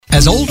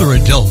As older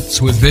adults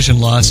with vision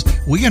loss,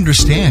 we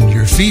understand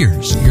your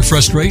fears, your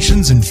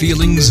frustrations, and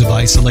feelings of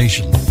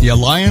isolation. The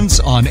Alliance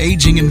on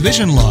Aging and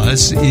Vision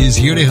Loss is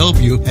here to help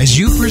you as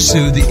you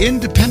pursue the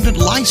independent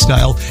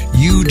lifestyle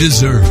you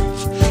deserve.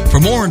 For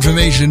more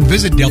information,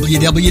 visit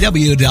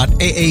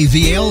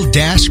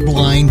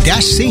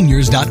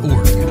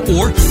www.aavl-blind-seniors.org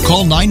or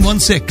call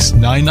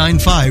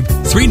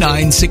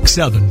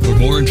 916-995-3967 for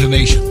more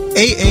information.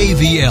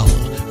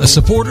 AAVL, a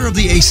supporter of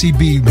the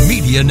ACB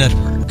Media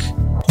Network.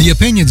 The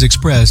opinions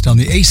expressed on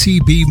the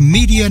ACB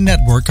Media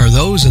Network are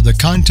those of the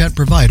content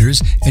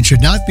providers and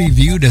should not be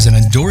viewed as an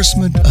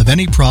endorsement of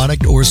any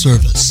product or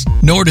service.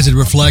 Nor does it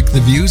reflect the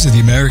views of the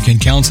American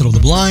Council of the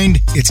Blind,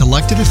 its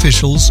elected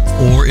officials,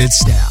 or its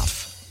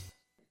staff.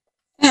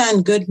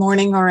 And good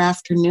morning or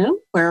afternoon,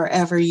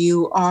 wherever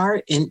you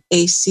are in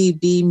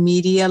ACB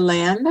Media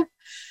Land.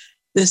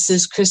 This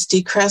is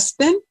Christy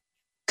Crespin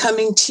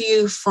coming to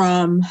you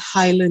from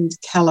Highland,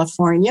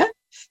 California.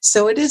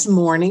 So it is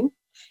morning.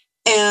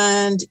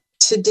 And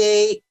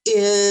today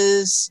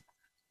is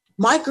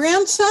my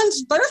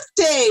grandson's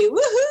birthday.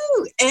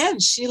 Woohoo!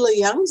 And Sheila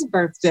Young's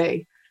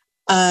birthday.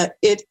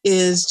 It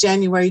is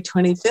January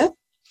 25th.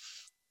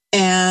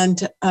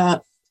 And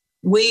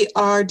we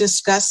are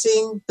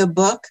discussing the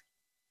book,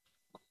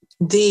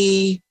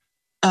 The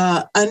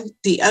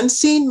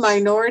Unseen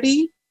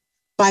Minority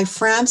by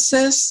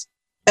Frances,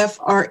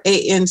 Frances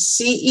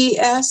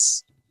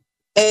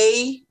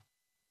A.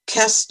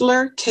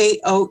 Koestler,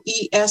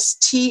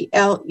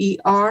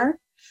 Koestler,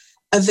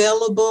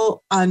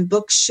 available on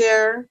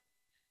Bookshare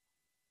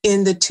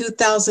in the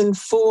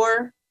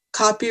 2004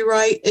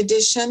 copyright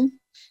edition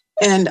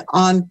and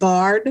on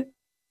Bard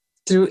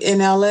through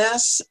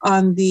NLS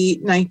on the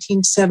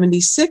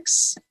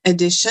 1976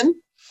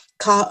 edition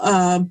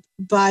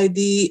by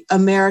the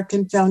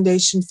American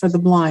Foundation for the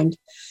Blind.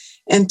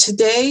 And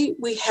today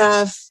we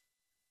have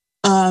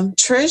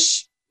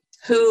Trish,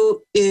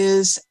 who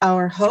is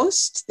our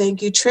host.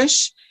 Thank you,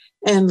 Trish.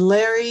 And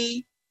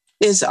Larry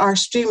is our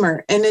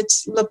streamer. And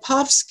it's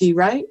Lipovsky,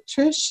 right,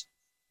 Trish?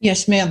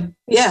 Yes, ma'am.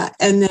 Yeah,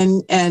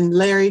 and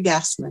Larry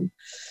Gassman.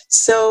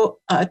 So,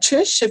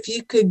 Trish, if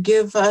you could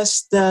give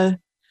us the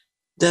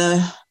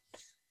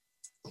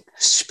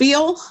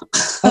spiel.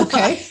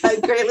 Okay. I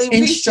greatly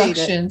appreciate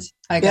Instructions. it.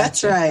 I got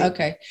That's you. right.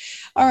 Okay.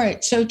 All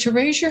right. So to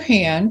raise your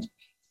hand,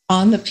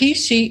 on the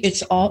PC,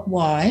 it's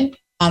Alt-Y.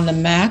 On the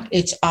Mac,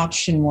 it's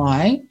Option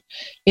Y.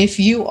 If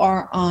you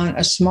are on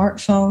a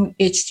smartphone,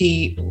 it's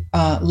the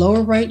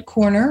lower right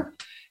corner.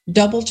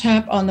 Double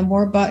tap on the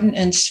More button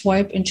and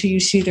swipe until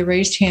you see the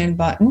raised hand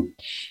button.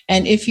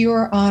 And if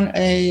you're on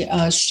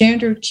a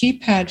standard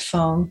keypad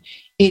phone,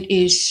 it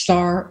is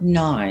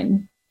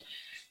 *9.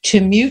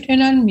 To mute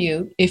and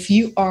unmute, if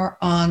you are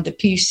on the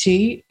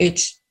PC,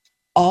 it's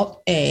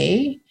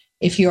Alt-A.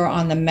 If you're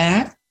on the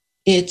Mac,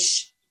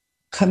 it's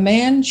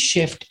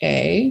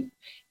Command-Shift-A.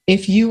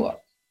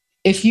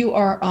 If you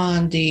are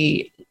on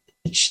the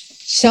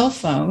cell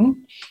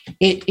phone,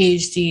 it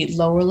is the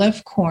lower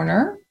left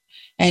corner.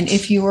 And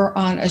if you are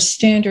on a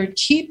standard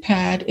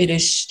keypad, it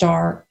is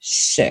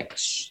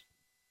 *6.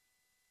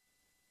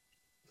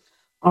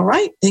 All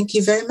right. Thank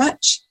you very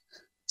much.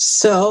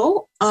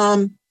 So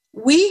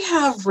we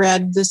have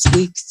read this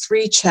week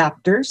 3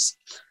 chapters,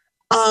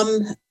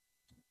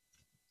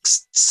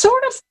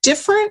 sort of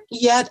different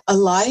yet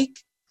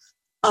alike.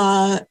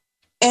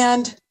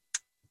 And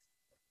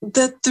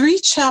the 3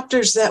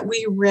 chapters that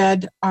we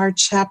read are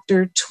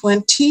chapter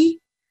 20,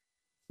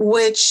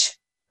 which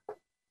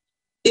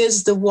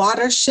is the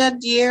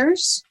watershed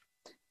years,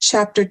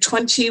 chapter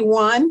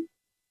 21,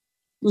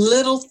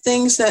 little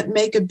things that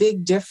make a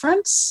big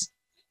difference,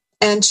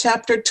 and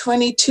chapter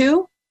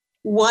 22,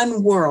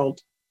 one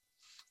world.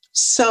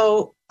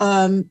 So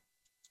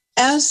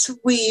as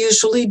we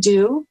usually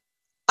do,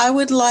 I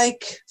would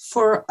like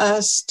for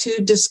us to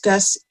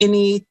discuss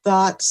any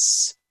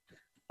thoughts,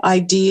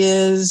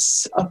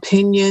 ideas,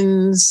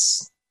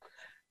 opinions,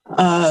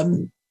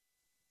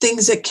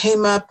 things that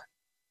came up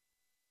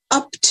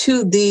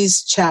to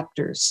these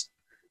chapters.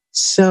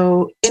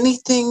 So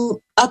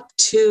anything up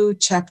to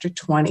chapter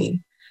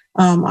 20.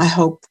 I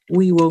hope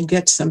we will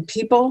get some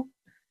people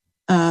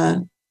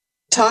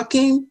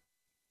talking.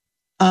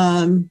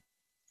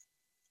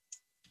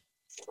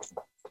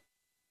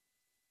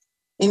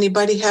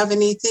 Anybody have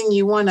anything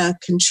you want to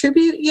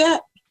contribute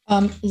yet?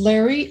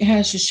 Larry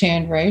has his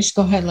hand raised.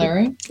 Go ahead,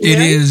 Larry.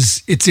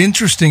 It's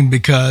interesting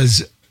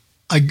because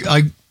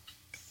I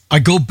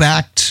go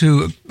back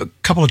to a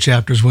couple of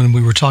chapters when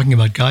we were talking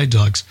about guide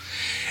dogs,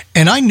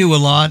 and I knew a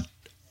lot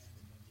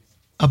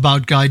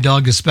about guide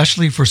dogs,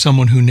 especially for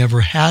someone who never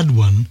had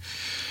one.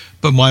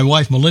 But my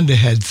wife, Melinda,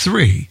 had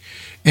 3,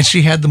 and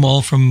she had them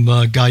all from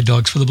Guide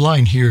Dogs for the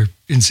Blind here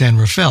in San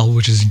Rafael,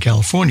 which is in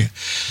California.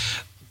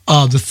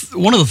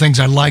 One of the things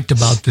I liked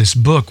about this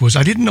book was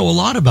I didn't know a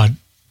lot about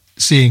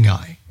Seeing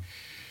Eye,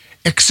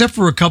 except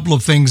for a couple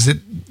of things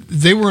that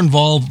they were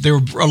involved. They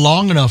were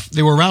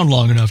around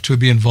long enough to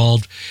be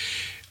involved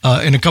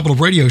in a couple of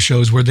radio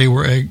shows where they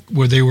were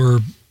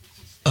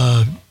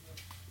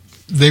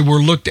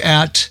looked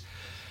at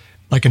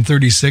like in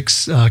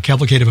 36,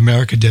 Cavalcade of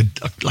America did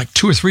like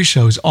 2 or 3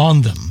 shows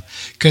on them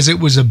because it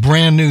was a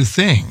brand new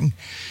thing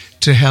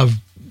to have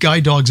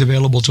guide dogs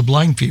available to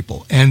blind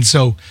people. And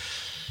so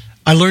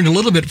I learned a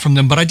little bit from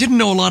them, but I didn't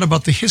know a lot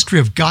about the history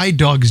of guide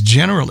dogs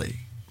generally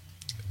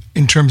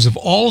in terms of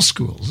all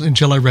schools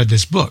until I read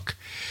this book.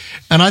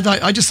 And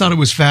I just thought it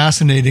was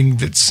fascinating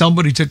that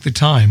somebody took the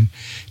time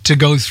to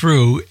go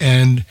through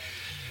and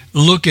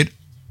look at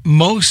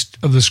most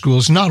of the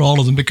schools, not all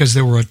of them, because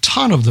there were a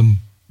ton of them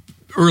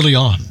early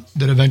on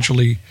that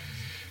eventually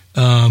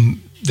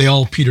they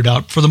all petered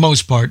out for the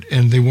most part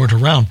and they weren't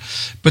around.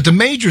 But the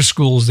major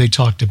schools they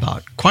talked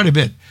about quite a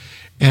bit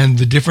and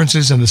the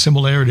differences and the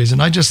similarities.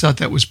 And I just thought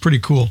that was pretty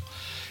cool,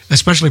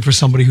 especially for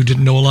somebody who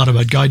didn't know a lot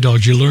about guide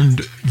dogs. You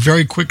learned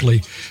very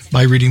quickly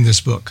by reading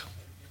this book.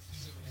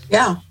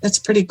 Yeah, that's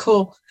pretty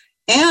cool.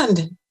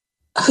 And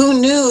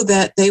who knew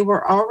that they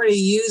were already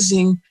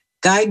using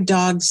guide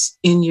dogs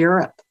in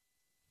Europe?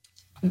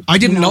 I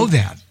didn't know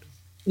that.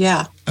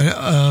 Yeah.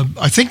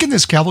 I think in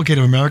this Cavalcade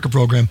of America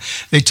program,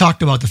 they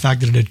talked about the fact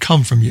that it had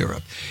come from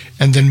Europe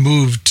and then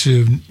moved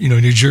to,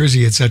 New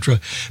Jersey, etc.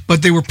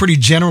 But they were pretty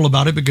general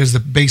about it because the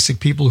basic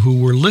people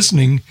who were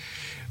listening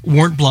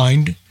weren't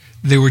blind.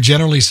 They were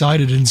generally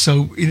sighted, and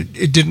so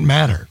it didn't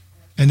matter.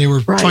 And they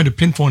were trying to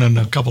pinpoint on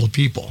a couple of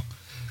people.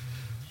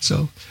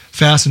 So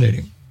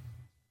fascinating.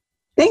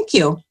 Thank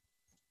you.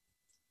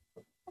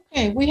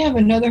 Okay, we have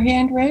another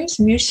hand raised.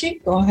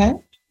 Musi, go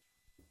ahead.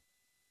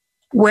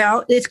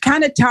 Well, it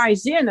kind of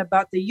ties in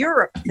about the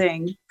Europe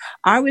thing.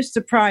 I was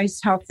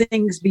surprised how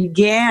things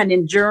began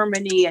in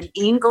Germany and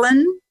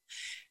England.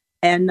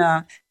 And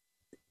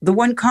the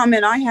one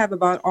comment I have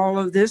about all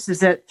of this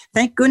is that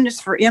thank goodness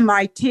for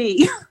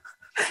MIT.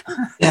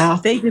 Yeah.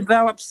 They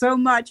developed so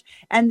much.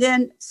 And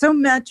then so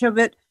much of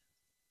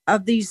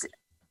these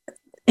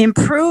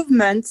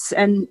improvements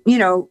and,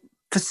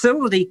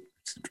 facility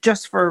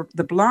just for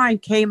the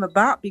blind came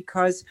about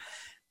because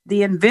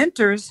the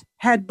inventors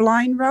had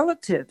blind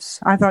relatives.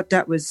 I thought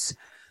that was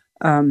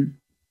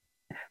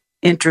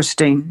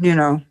interesting,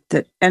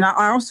 that. And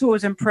I also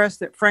was impressed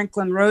that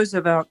Franklin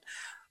Roosevelt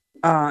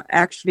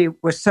actually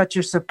was such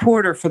a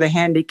supporter for the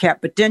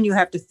handicapped. But then you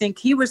have to think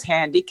he was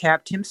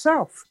handicapped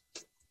himself.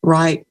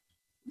 Right.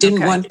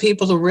 Didn't want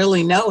people to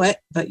really know it,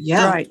 but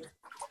yeah.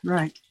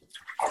 Right.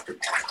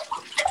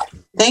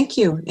 Thank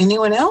you.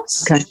 Anyone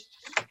else? Okay.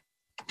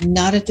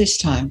 Not at this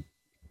time.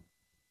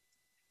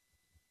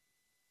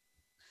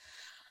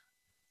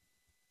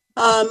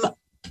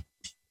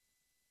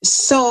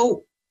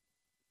 So,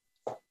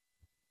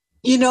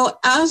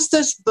 as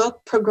this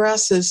book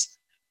progresses,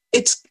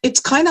 it's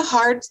kind of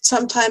hard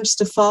sometimes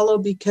to follow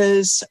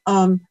because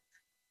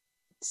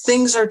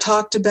things are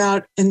talked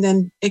about and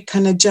then it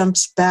kind of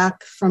jumps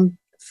back from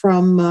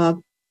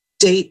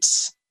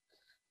dates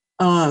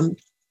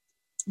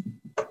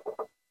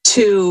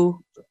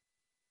to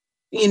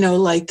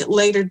like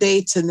later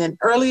dates and then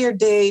earlier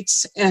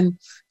dates, and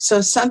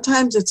so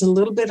sometimes it's a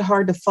little bit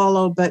hard to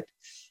follow. But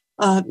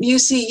you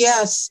see,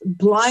 yes,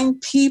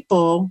 blind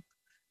people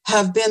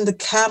have been the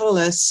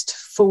catalyst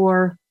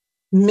for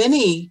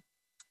many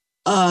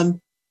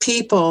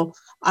people.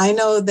 I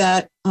know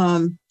that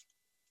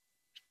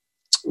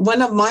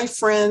one of my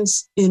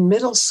friends in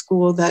middle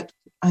school that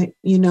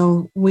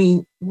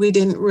we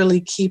didn't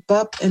really keep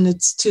up, and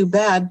it's too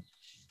bad.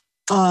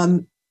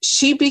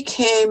 She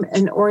became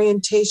an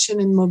orientation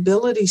and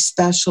mobility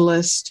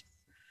specialist.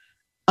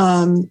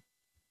 And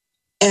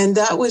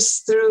that was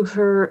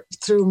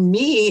through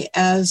me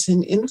as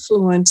an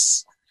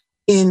influence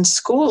in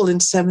school in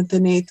 7th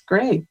and 8th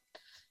grade.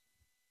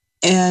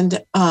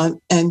 And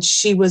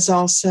she was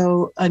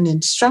also an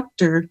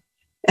instructor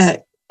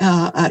at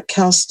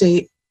Cal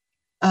State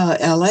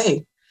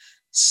LA.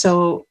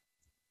 So,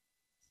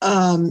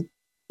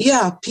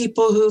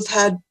 people who've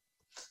had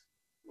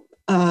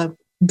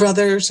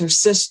brothers or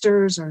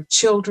sisters or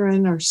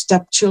children or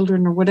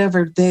stepchildren or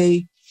whatever,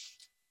 they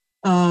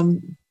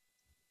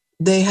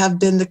have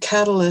been the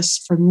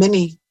catalyst for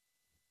many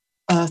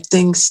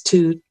things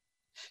to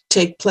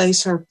take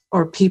place or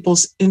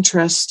people's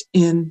interest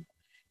in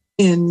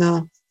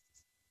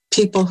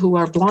people who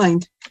are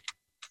blind.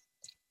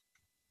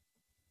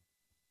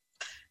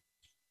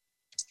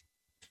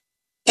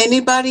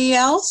 Anybody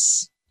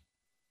else?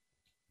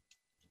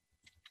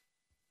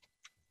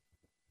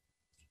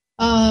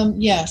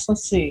 Yes,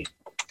 let's see.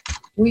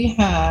 We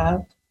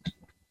have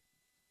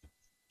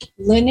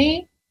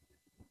Linny.Oster.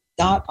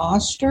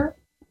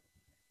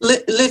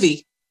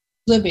 Livy.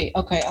 Libby.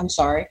 Okay, I'm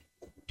sorry.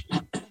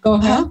 Go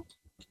ahead.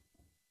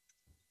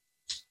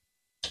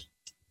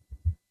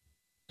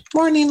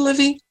 Morning,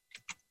 Livy.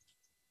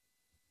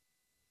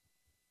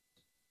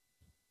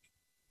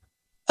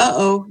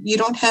 Uh-oh, you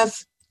don't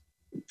have...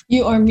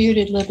 You are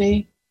muted,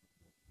 Libby.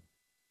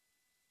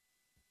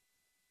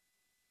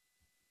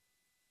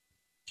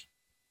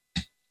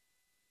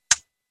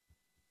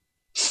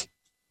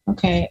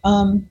 Okay,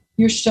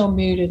 you're still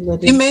muted,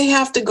 Libby. You may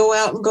have to go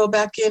out and go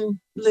back in,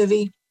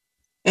 Livy,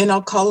 and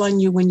I'll call on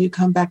you when you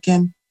come back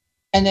in.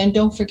 And then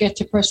don't forget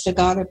to press the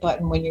got it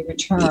button when you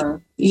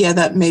return. Yeah,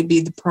 that may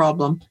be the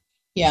problem.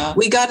 Yeah.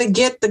 We got to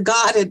get the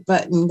got it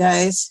button,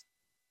 guys,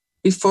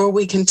 before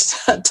we can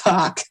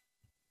talk.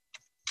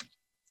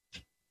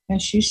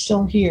 And she's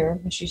still here,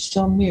 but she's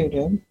still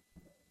muted.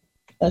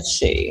 Let's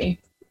see.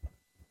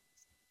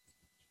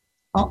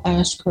 I'll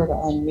ask her to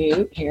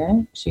unmute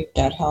here, see if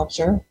that helps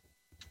her.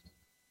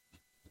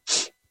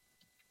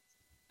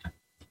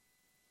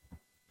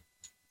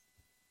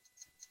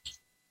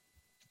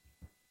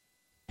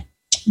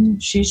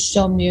 She's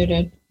still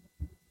muted,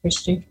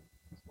 Christy.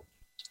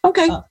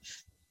 Okay.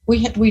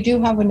 We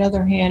do have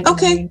another hand in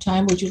Okay. the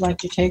meantime. Would you like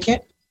to take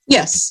it?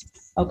 Yes.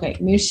 Okay,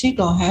 Musi,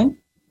 go ahead.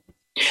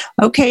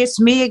 Okay, it's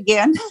me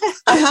again.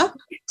 Uh-huh.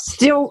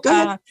 Still, Go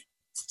ahead.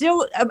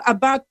 still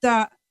about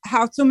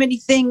how so many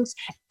things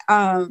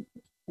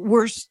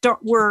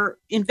were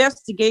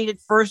investigated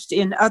first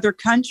in other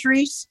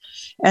countries,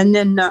 and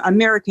then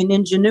American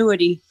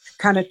ingenuity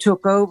kind of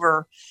took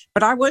over.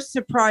 But I was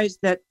surprised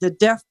that the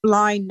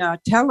deaf-blind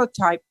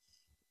teletype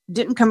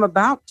didn't come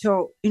about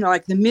till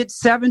like the mid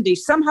 70s.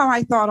 Somehow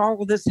I thought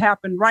all of this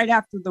happened right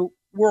after the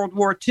World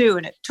War II,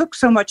 and it took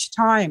so much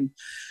time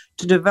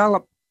to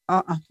develop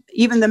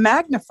even the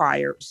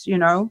magnifiers,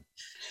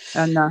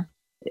 and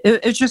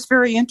it's just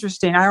very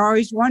interesting. I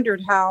always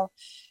wondered how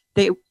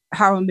a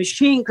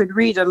machine could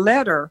read a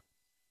letter,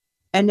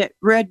 and it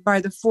read by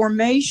the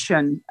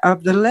formation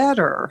of the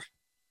letter.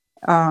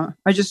 I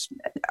just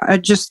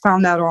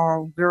found that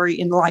all very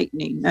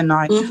enlightening, and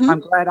I'm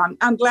glad I'm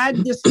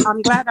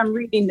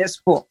reading this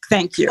book.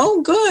 Thank you.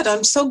 Oh, good.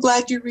 I'm so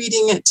glad you're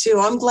reading it too.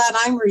 I'm glad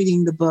I'm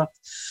reading the book.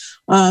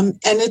 And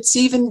it's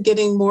even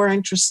getting more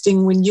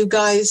interesting when you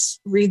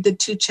guys read the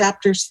 2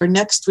 chapters for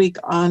next week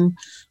on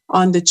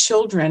the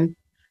children.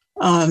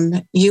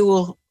 You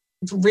will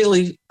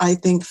really, I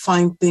think,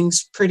 find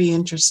things pretty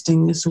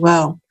interesting as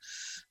well.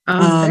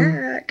 I'm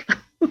back.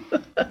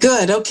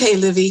 Good. Okay,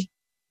 Livy.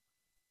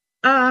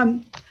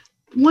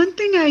 One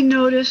thing I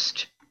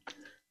noticed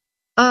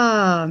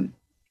in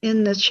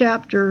the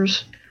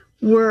chapters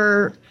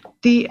were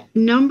the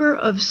number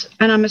of,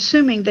 and I'm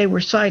assuming they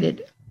were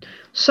cited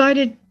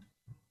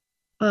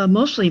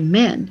mostly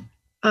men.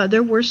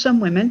 There were some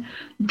women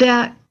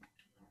that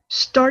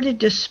started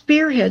to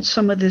spearhead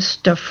some of this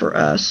stuff for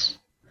us.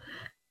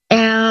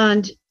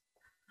 And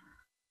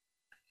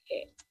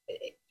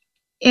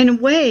in a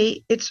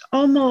way, it's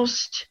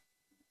almost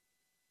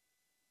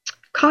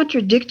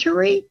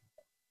contradictory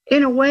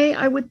in a way,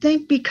 I would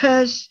think,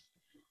 because,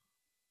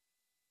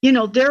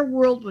 their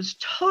world was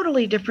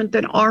totally different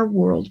than our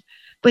world.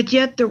 But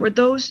yet there were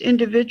those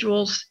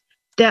individuals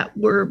that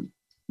were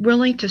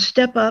willing to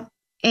step up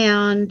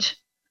and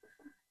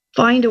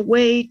find a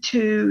way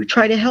to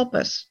try to help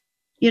us,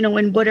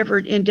 in whatever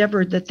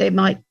endeavor that they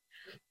might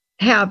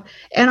have.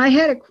 And I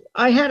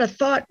had a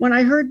thought when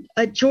I heard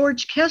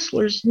George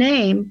Kessler's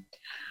name.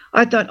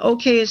 I thought,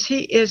 okay,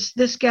 is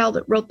this gal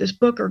that wrote this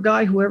book, or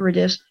guy, whoever it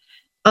is?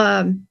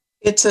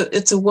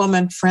 It's a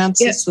woman,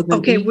 Frances. Yeah,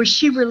 okay, was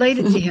she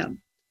related to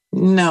him?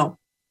 No.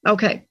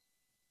 Okay.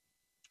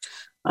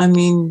 I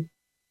mean,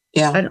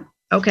 yeah.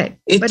 Okay.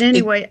 But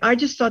anyway, I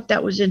just thought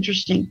that was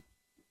interesting,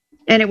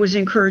 and it was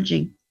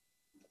encouraging.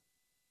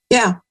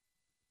 Yeah.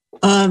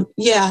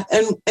 Yeah.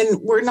 And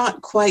we're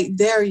not quite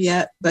there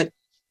yet, but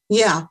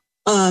yeah.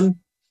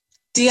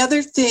 The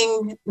other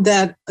thing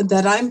that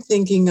I'm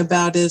thinking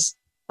about is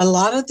a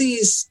lot of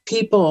these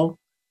people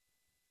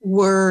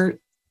were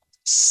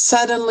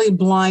suddenly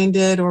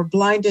blinded or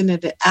blinded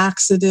into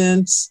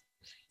accidents.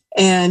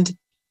 And,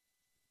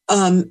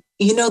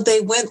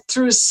 they went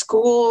through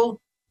school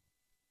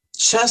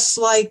just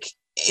like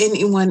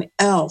anyone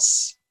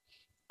else.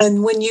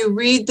 And when you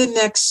read the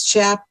next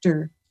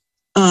chapter,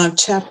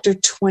 chapter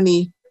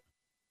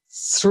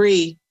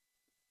 23,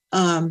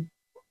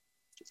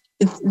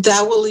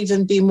 that will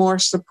even be more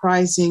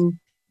surprising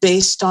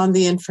based on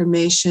the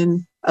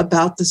information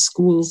about the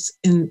schools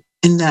in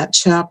that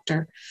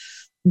chapter.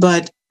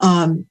 But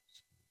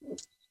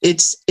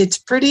it's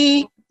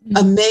pretty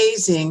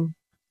amazing.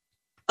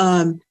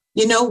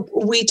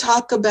 We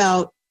talk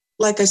about,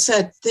 like I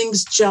said,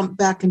 things jump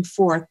back and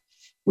forth.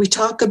 We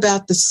talk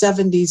about the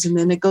 70s, and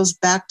then it goes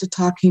back to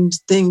talking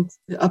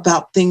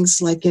about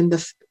things like in the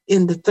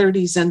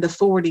 30s and the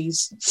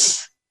 40s,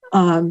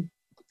 and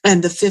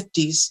the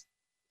 50s.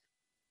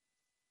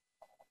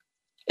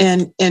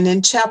 And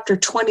in chapter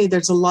 20,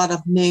 there's a lot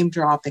of name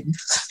dropping.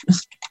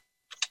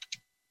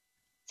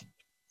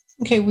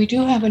 Okay, we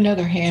do have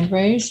another hand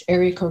raised,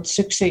 area code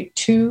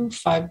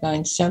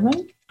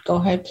 682-597. Go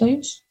ahead,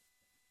 please.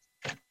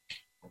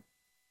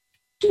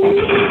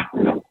 Yes,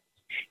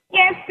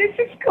 this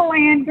is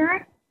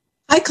Calandra.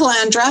 Hi,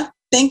 Calandra.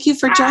 Thank you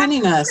for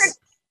joining us.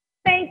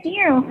 Thank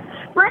you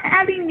for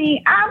having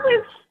me.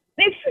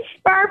 This is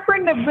far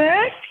from the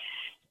book,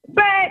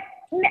 but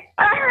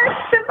I heard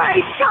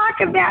somebody talk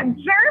about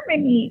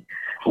Germany.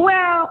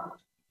 Well,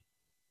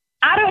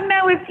 I don't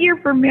know if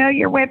you're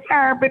familiar with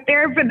her, but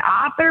there's an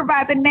author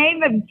by the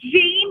name of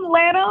Jean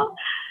Little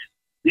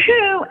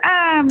who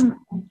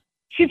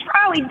she's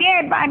probably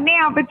dead by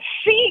now, but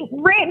she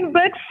written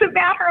books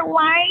about her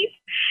life,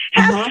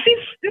 how she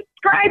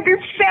described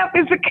herself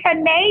as a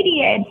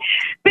Canadian,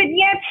 but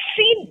yet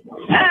she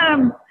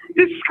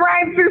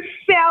describes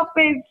herself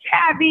as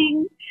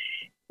having,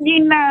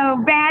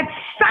 bad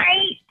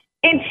sight,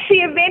 and she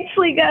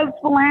eventually goes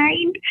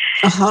blind.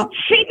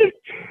 She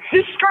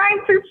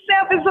describes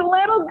herself as a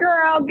little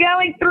girl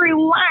going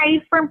through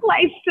life from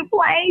place to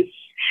place.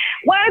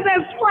 One of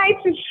those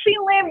places she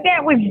lived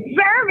at was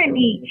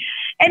Germany.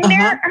 And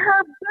her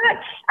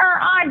books are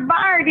on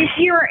Bard if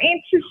you are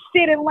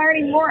interested in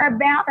learning more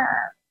about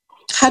her.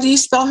 How do you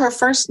spell her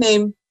first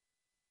name,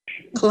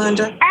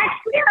 Calandra?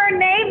 Actually, her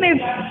name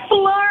is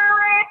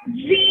Flora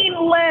Jean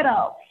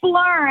Little.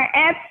 Flora,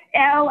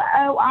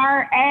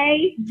 Flora,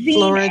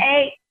 Jean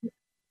A.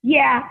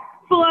 Yeah,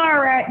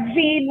 Flora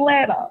Jean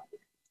Little.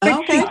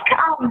 But she's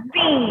called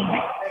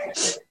Jean.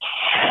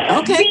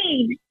 Okay.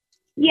 Jean.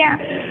 Yeah.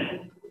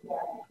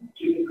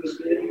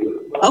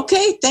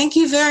 Okay, thank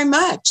you very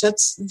much.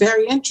 That's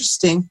very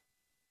interesting.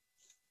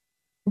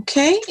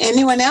 Okay,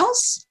 anyone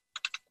else?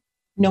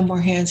 No more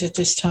hands at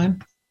this time.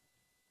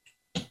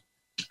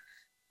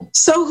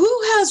 So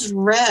who has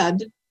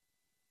read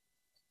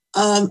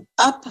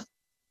up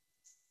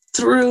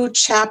through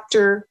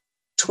chapter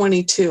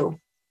 22?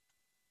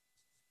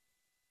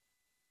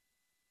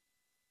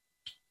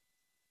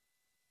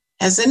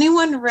 Has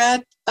anyone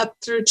read up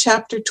through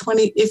chapter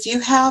 20? If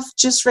you have,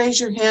 just raise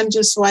your hand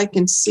just so I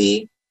can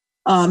see.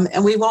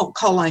 And we won't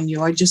call on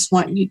you. I just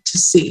want you to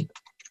see.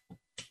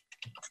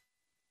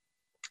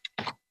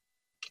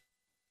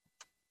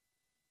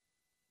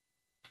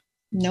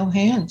 No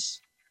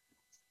hands.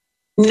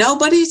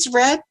 Nobody's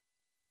read?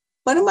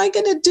 What am I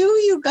going to do,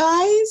 you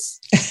guys?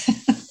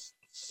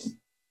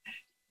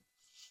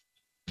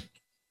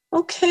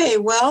 Okay,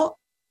 well.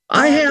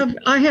 I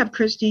have,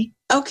 Christy.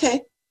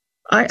 Okay.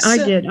 I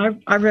did.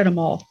 I read them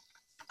all.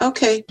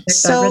 Okay.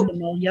 I read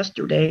them all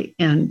yesterday,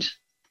 and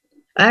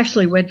I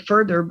actually went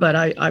further, but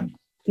I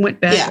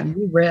went back and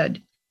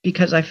reread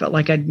because I felt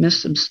like I'd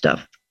missed some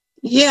stuff.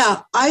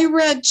 Yeah, I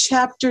read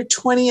chapter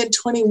 20 and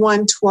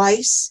 21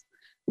 twice.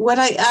 What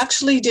I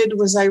actually did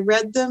was I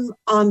read them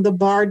on the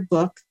Bard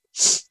book,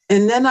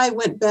 and then I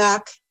went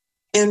back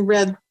and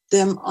read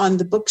them on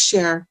the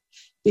Bookshare,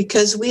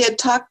 because we had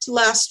talked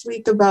last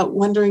week about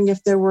wondering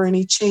if there were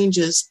any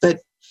changes, but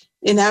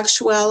in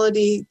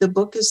actuality, the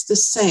book is the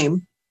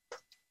same.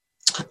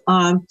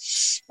 And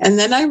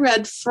then I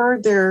read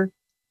further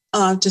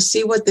to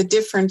see what the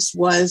difference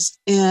was.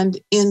 And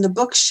in the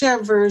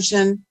Bookshare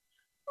version,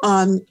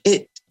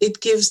 it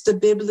gives the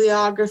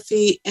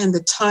bibliography and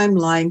the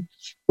timeline,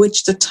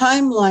 which the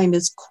timeline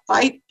is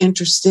quite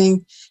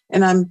interesting.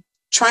 And I'm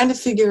trying to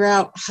figure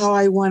out how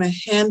I want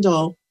to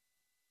handle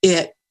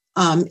it.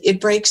 It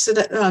breaks it.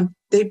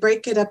 They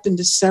break it up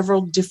into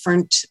several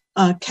different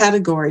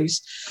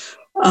categories.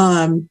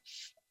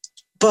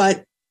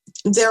 But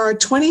there are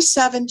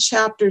 27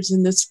 chapters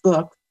in this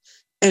book.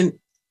 And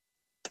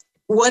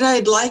what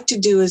I'd like to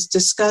do is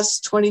discuss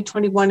 20,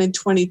 21, and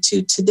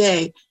 22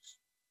 today.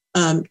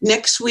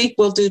 Next week,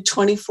 we'll do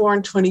 24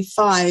 and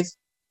 25.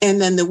 And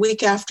then the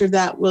week after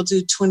that, we'll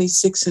do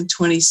 26 and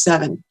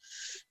 27.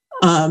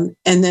 And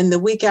then the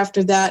week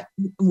after that,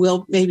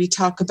 we'll maybe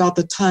talk about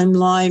the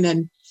timeline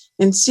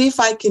and see if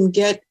I can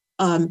get,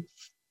 I'm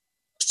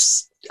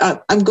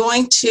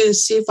going to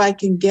see if I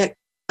can get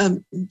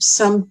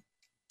some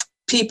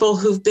people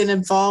who've been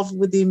involved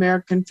with the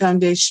American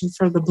Foundation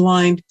for the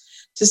Blind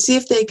to see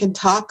if they can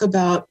talk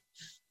about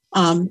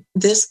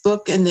this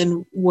book and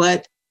then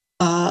what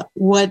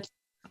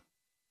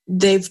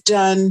they've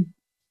done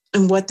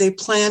and what they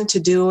plan to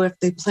do, if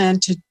they plan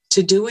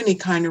to do any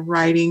kind of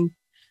writing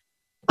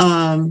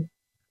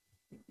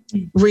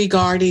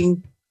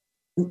regarding,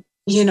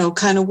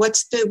 kind of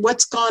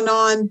what's gone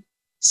on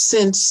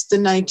since the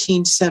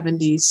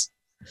 1970s.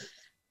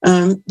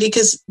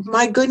 Because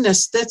my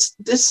goodness,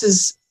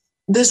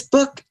 this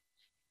book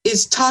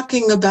is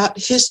talking about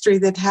history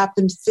that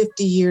happened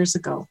 50 years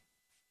ago.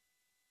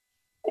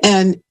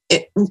 And,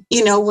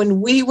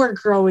 when we were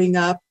growing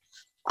up,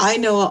 I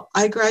know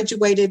I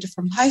graduated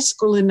from high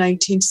school in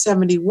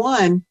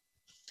 1971,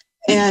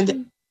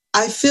 and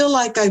I feel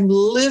like I'm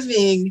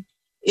living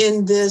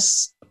in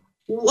this,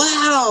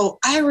 wow,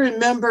 I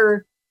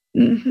remember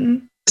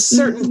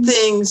certain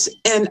things,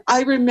 and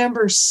I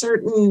remember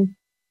certain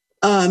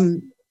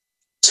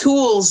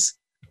tools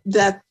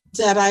that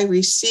I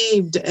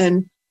received,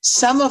 and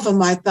some of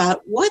them I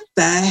thought, what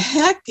the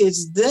heck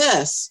is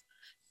this?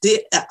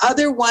 The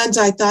other ones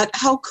I thought,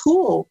 how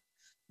cool.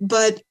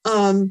 But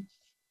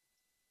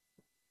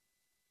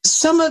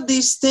some of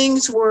these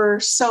things were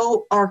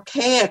so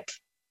archaic,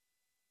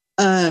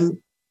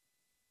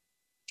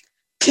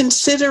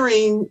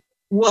 considering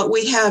what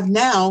we have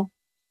now,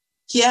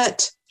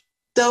 yet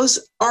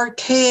those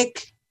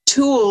archaic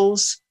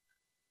tools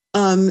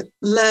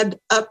led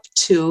up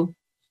to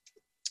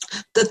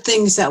the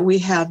things that we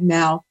have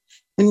now.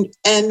 And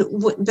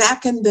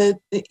back in the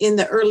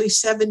early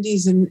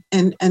 70s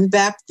and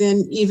back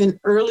then even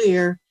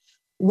earlier,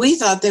 we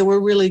thought they were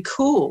really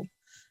cool.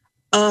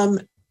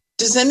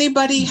 Does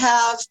anybody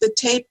have the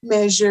tape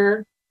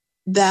measure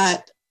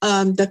that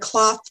the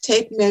cloth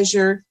tape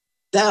measure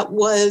that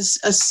was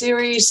a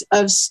series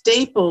of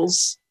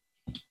staples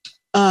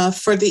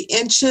for the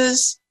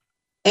inches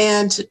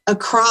and a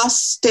cross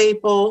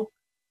staple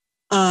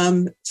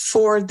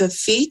for the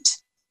feet?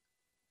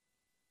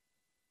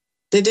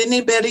 Did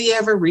anybody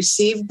ever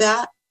receive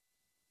that?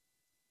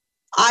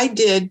 I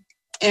did,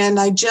 and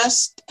I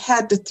just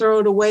had to throw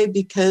it away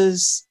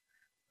because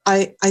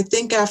I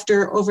think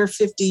after over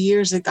 50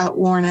 years, it got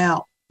worn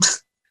out.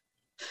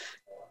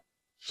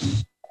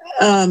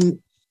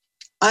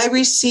 I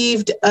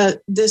received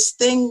this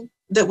thing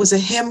that was a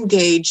hem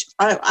gauge.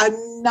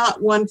 I'm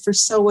not one for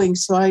sewing,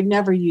 so I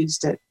never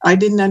used it. I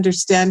didn't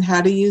understand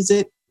how to use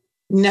it,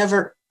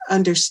 never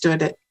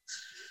understood it.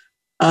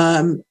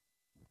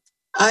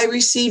 I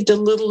received a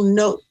little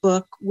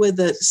notebook with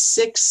a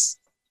six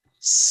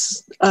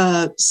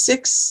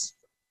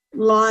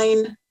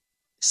line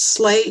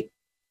slate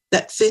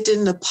that fit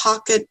in the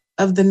pocket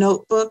of the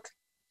notebook.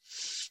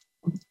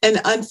 And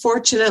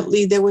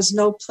unfortunately, there was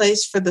no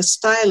place for the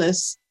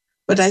stylus,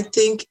 but I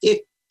think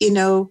it,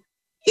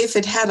 if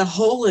it had a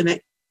hole in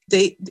it,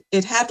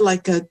 it had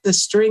like the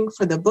string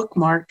for the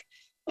bookmark,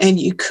 and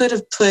you could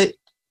have put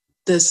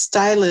the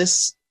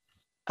stylus,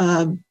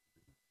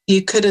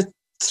 you could have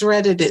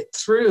threaded it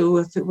through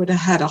if it would have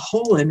had a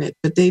hole in it,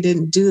 but they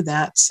didn't do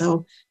that.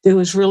 So there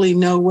was really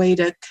no way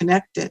to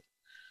connect it.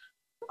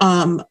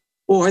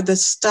 Or the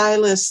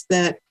stylus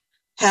that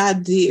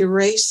had the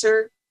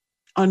eraser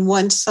on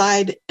one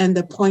side and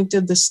the point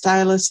of the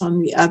stylus on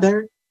the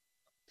other.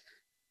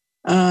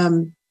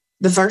 The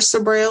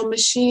VersaBraille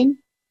machine.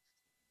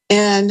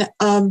 And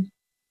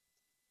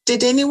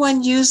did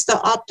anyone use the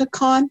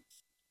Opticon?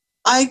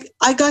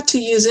 I got to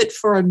use it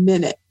for a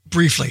minute.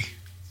 Briefly.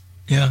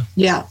 Yeah.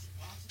 Yeah.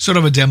 Sort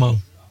of a demo.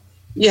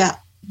 Yeah.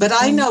 But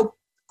I know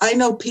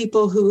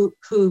people who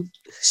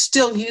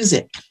still use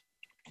it.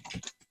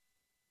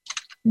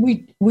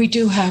 We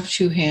do have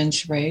two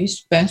hands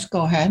raised. Beth,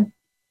 go ahead.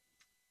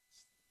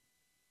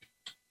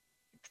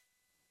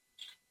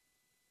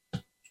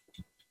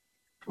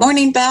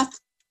 Morning, Beth.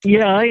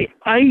 Yeah,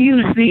 I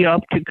use the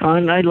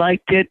Opticon. I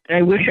liked it.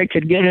 I wish I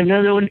could get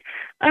another one.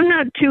 I'm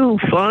not too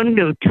fond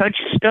of touch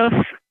stuff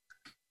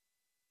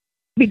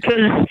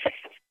because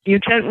you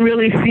can't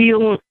really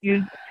feel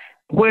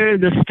where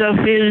the stuff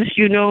is,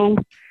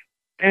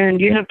 and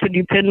you have to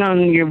depend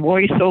on your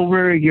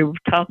voiceover, your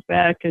talk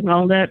back, and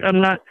all that.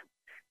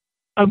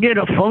 I'll get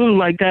a phone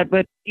like that,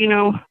 but,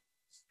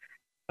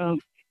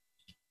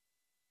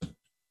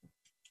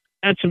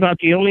 that's about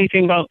the only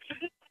thing about.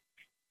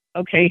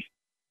 Okay.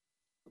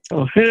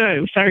 Oh,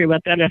 sorry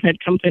about that. I had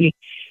company.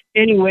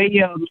 Anyway,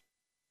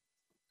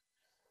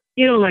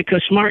 like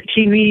a smart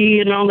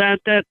TV and all that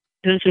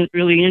doesn't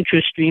really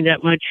interest me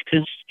that much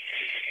because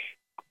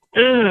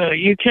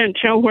you can't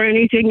tell where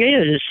anything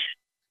is.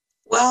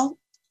 Well,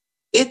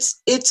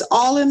 it's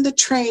all in the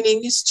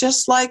training. It's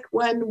just like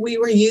when we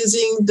were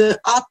using the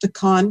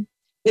Opticon.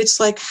 It's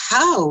like,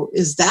 how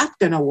is that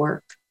going to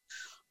work?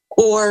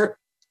 Or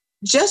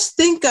just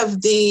think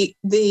of the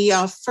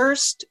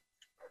first,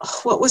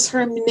 what was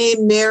her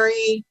name?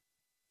 Mary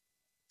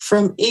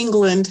from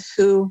England,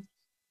 who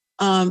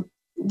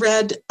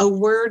read a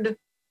word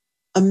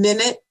a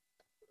minute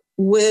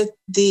with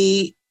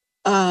the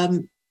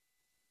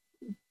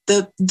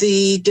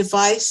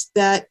device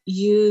that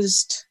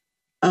used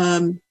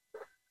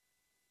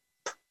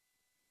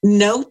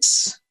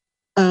notes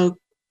to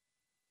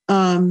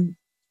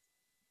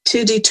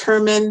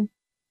determine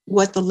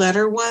what the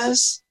letter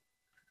was.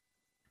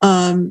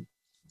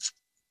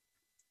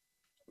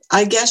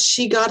 I guess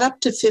she got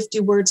up to 50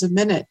 words a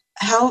minute.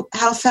 How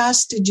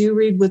fast did you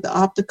read with the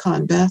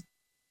Opticon, Beth?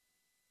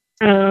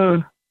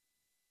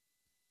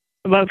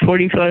 About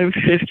 45,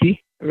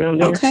 50, around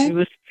there. Okay.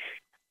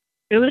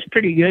 It was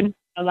pretty good.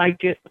 I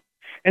liked it.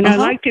 And I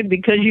liked it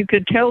because you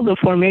could tell the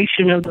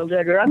formation of the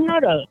letter. I'm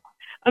not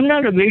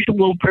a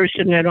visual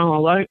person at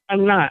all.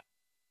 I'm not.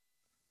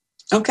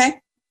 Okay.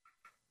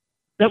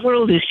 That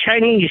world is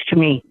Chinese to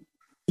me.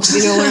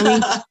 You know what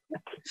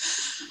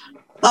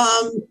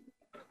I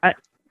mean?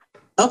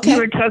 Okay. You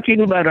were talking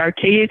about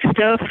archaic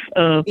stuff.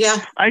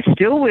 Yeah. I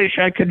still wish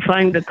I could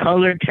find the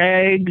color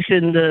tags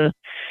and the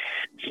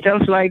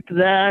stuff like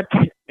that,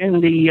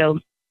 and the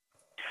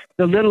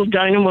little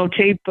dynamo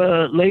tape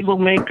label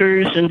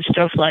makers and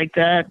stuff like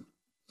that.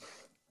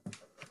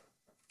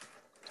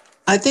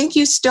 I think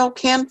you still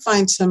can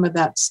find some of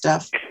that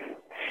stuff.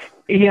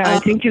 Yeah, I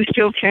think you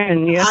still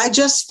can. Yeah. I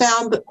just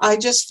found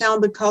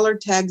the color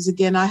tags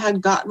again. I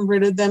had gotten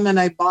rid of them and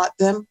I bought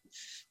them,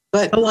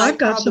 but I've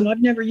got some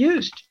I've never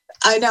used.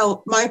 I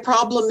know. My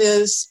problem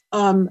is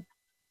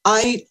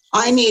I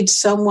need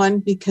someone,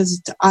 because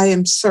I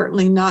am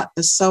certainly not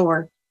the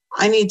sewer.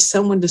 I need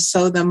someone to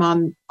sew them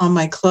on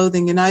my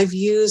clothing, and I've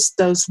used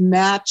those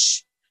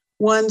match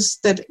ones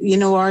that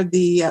are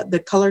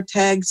the color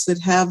tags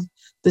that have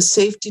the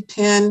safety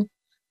pin.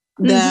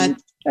 That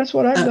That's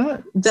what I've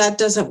got. That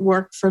doesn't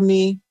work for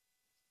me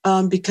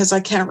because I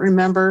can't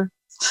remember.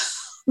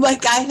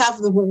 Like I have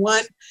the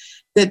one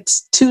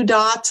that's two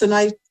dots, and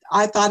I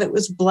thought it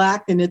was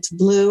black and it's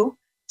blue.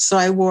 So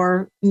I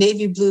wore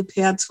navy blue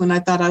pants when I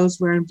thought I was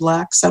wearing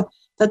black. So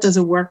that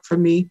doesn't work for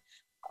me.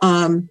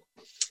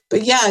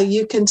 But yeah,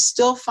 you can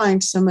still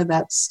find some of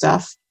that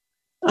stuff.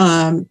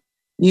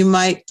 You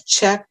might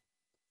check.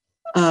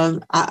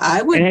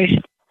 I would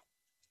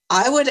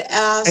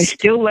ask. I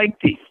still like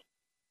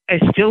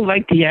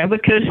the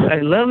abacus. I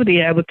love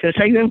the abacus.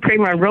 I even pray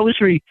my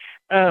rosary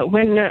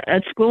when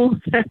at school.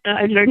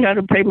 I learned how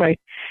to pray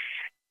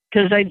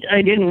because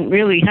I didn't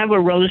really have a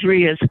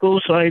rosary at school,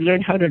 so I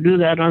learned how to do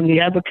that on the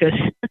abacus.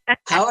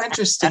 How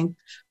interesting.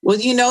 Well,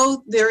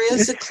 there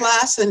is a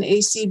class, an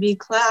ACB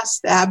class,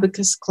 the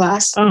abacus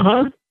class.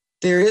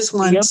 There is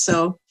one. Yep.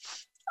 So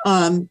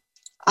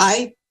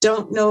I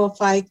don't know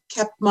if I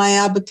kept my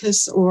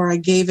abacus or I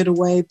gave it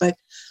away, but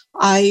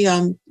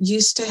I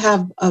used to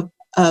have a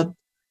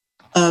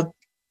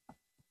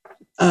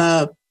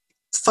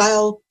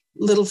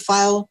little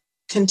file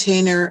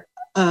container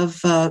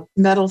of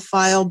metal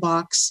file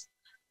box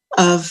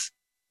of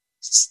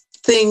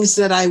things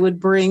that I would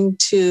bring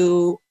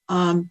to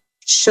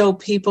show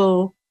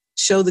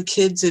the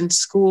kids in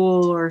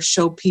school or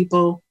show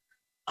people.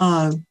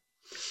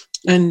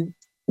 And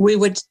we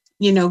would,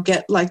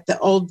 get like the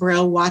old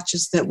Braille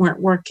watches that weren't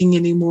working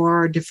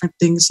anymore or different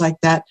things like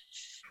that.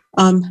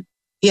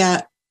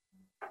 Yeah.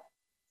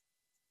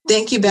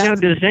 Thank you, Beth. Now,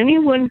 does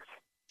anyone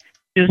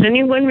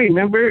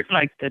remember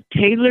like the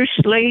Taylor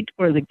slate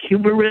or the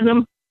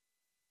Cubarism?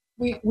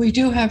 We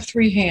do have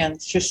 3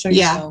 hands, just so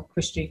you know,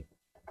 Christy.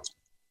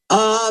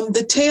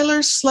 The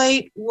Taylor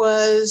slate,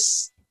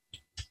 was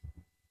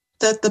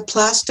that the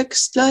plastic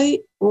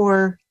slate,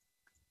 or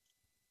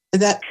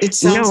that it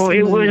sounds No,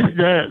 it familiar. was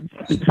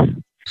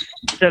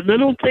the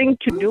little thing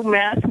to do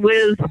math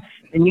with,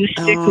 and you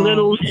stick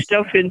little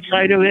stuff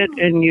inside of it,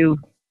 and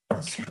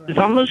it's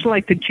almost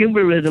like the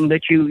Cubarism,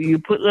 that you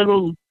put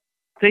little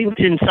things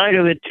inside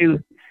of it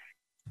to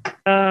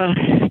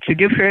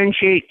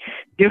differentiate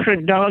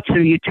different dots. So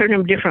you turn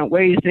them different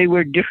ways, they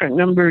were different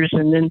numbers,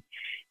 and then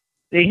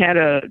they had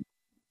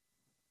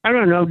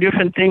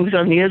different things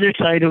on the other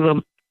side of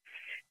them.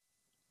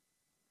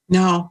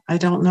 No, I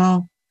don't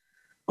know.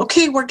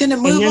 Okay, we're going to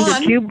move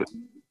on.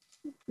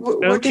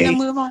 We're going to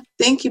move on.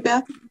 Thank you,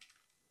 Beth.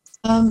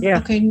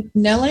 Okay,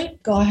 Nellie,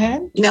 go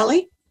ahead.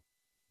 Nellie?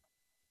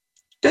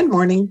 Good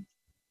morning.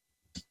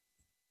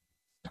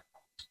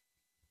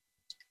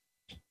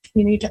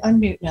 You need to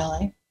unmute,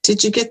 Nellie.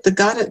 Did you get the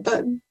got it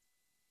button?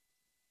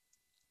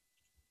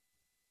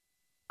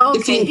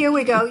 Okay, here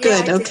we go.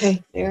 Good,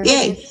 okay.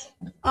 Yay.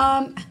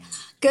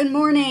 Good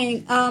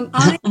morning.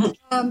 I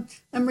am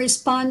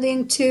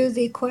responding to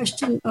the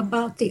question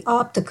about the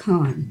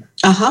Opticon.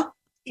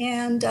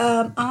 And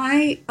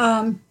I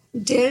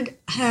did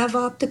have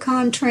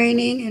Opticon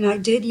training, and I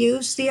did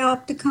use the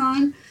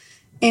Opticon.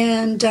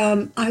 And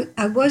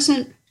I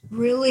wasn't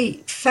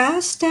really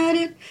fast at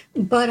it,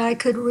 but I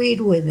could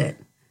read with it.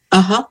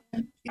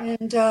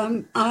 And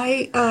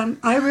I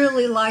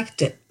really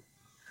liked it.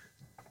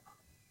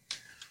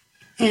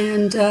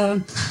 And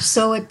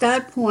so at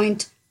that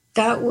point,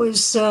 that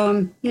was,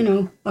 a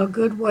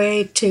good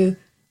way to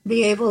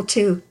be able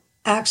to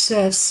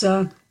access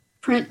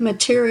print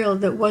material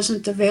that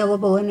wasn't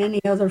available in any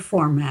other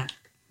format.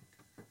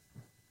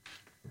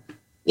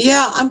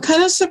 Yeah, I'm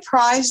kind of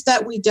surprised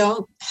that we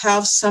don't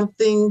have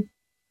something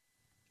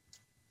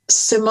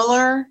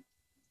similar,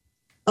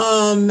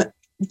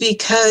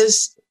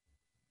 because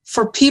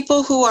for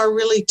people who are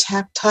really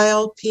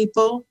tactile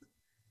people,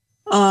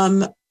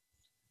 I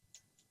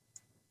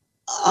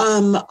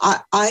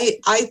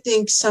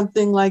think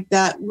something like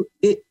that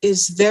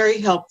is very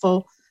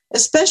helpful,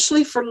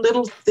 especially for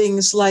little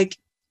things like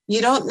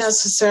you don't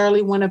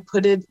necessarily want to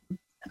put it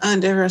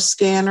under a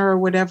scanner or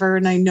whatever.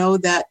 And I know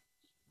that,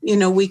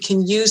 we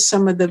can use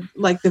some of the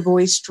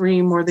Voice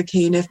Stream or the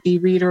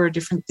KNFB reader or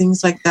different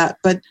things like that.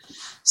 But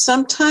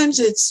sometimes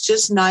it's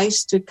just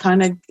nice to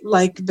kind of,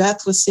 like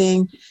Beth was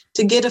saying,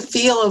 to get a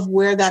feel of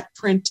where that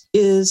print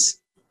is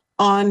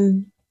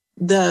on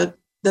the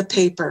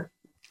paper.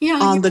 Yeah,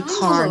 on the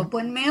card.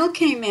 When mail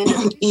came in,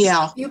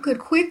 you could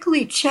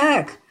quickly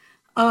check,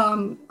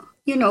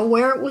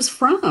 where it was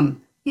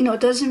from. It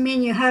doesn't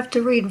mean you have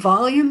to read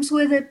volumes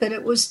with it, but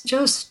it was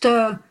just,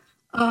 for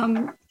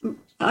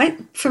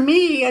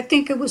me, I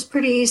think it was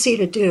pretty easy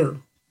to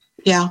do.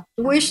 Yeah.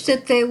 I wish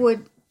that they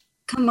would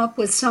come up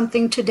with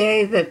something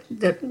today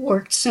that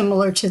worked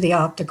similar to the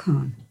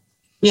Opticon.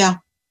 Yeah.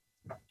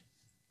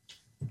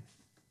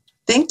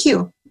 Thank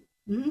you.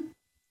 Mm-hmm.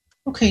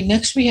 Okay,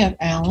 next we have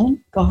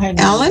Alan. Go ahead,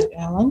 Alan.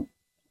 Alan.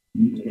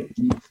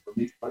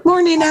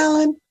 Morning,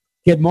 Alan.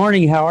 Good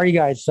morning. How are you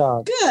guys?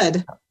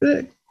 Good.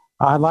 Good.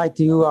 I'd like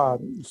to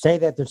say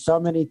that there's so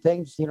many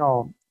things,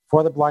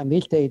 for the blind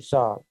these days,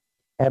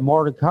 and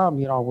more to come,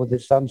 with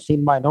this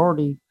unseen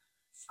minority.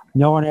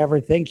 No one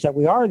ever thinks that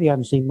we are the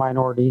unseen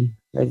minority.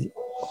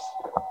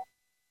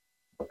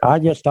 I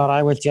just thought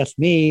I was just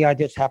me. I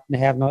just happen to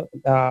have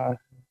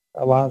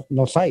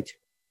no sight.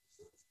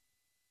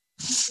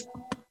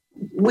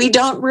 We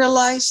don't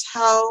realize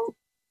how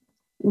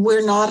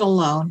we're not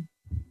alone.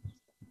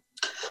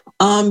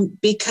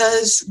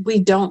 Because we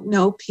don't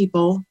know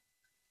people.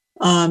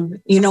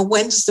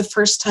 When's the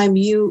first time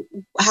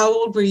how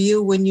old were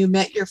you when you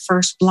met your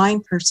first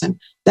blind person?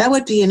 That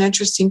would be an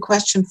interesting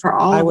question for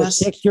all of us. I was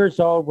 6 years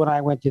old when I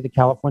went to the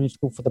California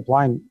School for the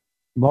Blind.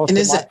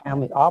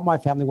 All my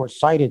family were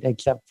sighted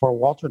except for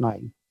Walter and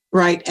I.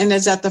 Right. And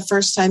is that the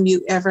first time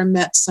you ever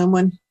met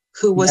someone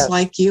who was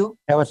like you?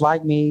 It was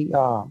like me.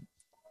 And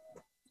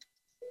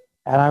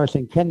I was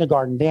in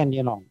kindergarten then,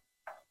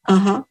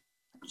 Uh-huh.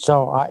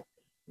 So I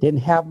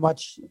didn't have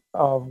much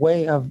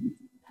way of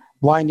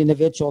blind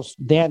individuals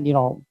then,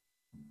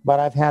 but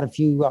I've had a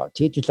few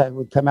teachers that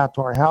would come out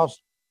to our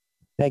house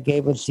that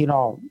gave us,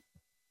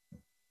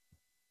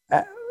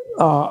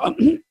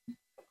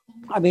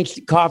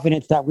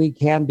 confidence that we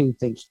can do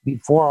things.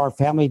 Before, our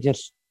family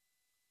just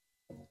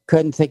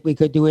couldn't think we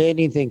could do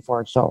anything for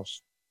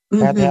ourselves.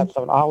 Mm-hmm. Had to have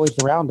someone always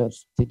around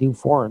us to do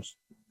for us.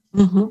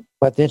 Mm-hmm.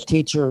 But this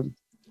teacher,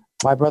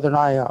 my brother and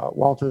I,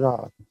 Walter,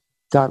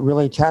 got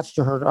really attached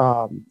to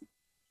her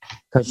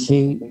because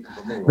she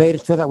made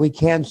us feel that we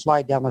can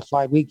slide down the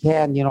slide. We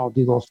can,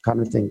 do those kind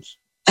of things.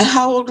 And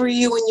how old were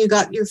you when you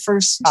got your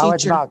first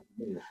teacher? I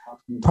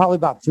was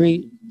about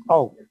 3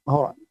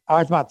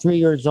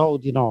 years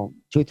old,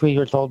 2-3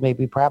 years old,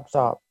 maybe, perhaps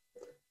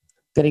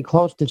getting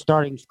close to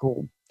starting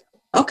school.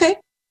 Okay.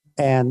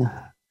 And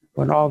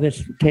when all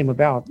this came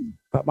about,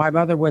 but my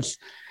mother was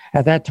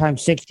at that time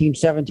 16,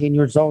 17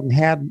 years old and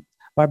had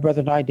my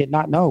brother and I did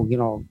not know,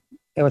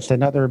 it was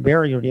another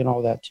barrier,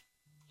 that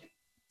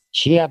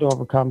she had to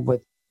overcome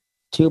with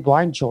 2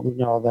 blind children,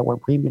 that were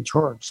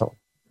premature. So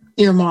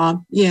your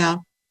mom. Yeah.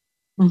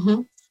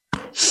 Mm-hmm.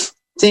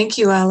 Thank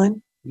you,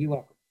 Alan. You're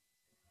welcome.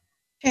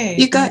 Hey,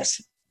 you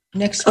guys.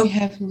 Next we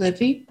have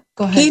Livy.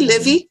 Go ahead. Hey,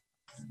 Livy.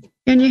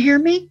 Can you hear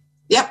me?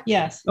 Yep.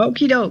 Yes.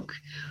 Okie doke.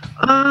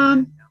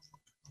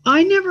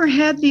 I never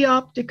had the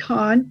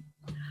Opticon,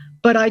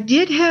 but I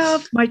did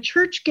have, my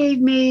church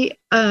gave me,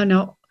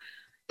 no,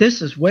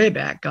 this is way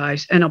back,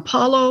 guys, an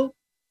Apollo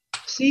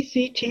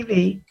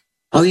CCTV.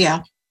 Oh,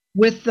 yeah.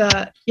 With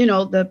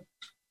the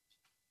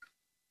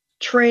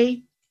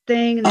tray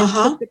thing.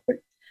 Uh-huh.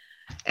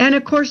 And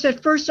of course,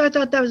 at first I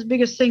thought that was the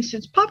biggest thing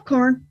since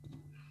popcorn.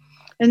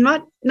 And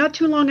not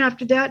too long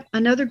after that,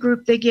 another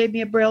group, they gave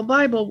me a Braille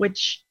Bible,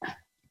 which,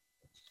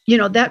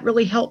 that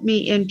really helped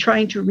me in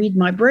trying to read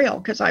my Braille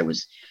because I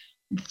was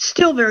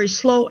still very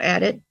slow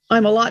at it.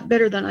 I'm a lot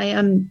better than I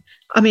am,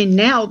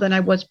 now than I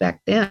was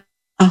back then.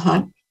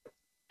 Uh-huh.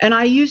 And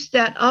I used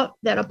that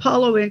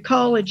Apollo in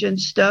college and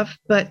stuff,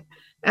 but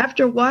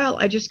after a while,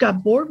 I just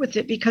got bored with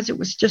it because it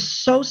was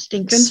just so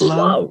stinking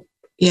slow.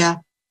 Yeah.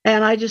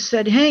 And I just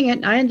said, hang it.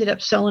 And I ended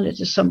up selling it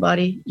to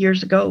somebody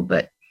years ago.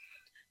 But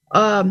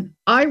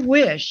I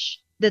wish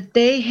that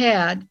they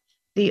had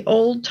the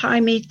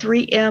old-timey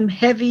 3M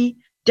heavy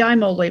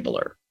Dymo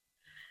labeler,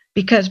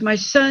 because my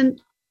son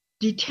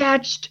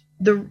detached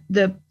the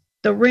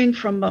ring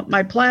from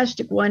my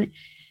plastic one,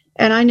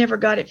 and I never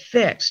got it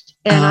fixed.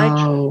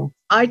 And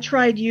I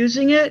tried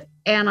using it,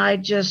 and I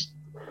just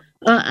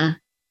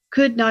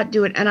could not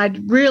do it. And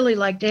I'd really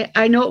liked it.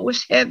 I know it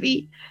was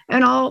heavy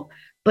and all,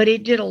 but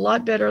it did a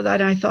lot better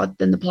than I thought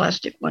than the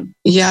plastic one.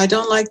 Yeah, I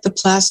don't like the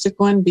plastic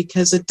one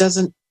because it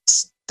doesn't,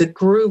 the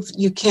groove,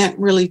 you can't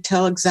really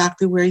tell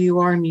exactly where you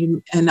are,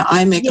 and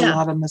I make a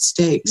lot of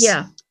mistakes.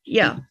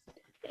 Yeah.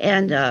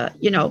 And,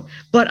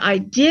 but I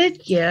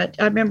did I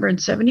remember in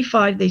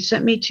 75, they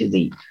sent me to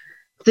the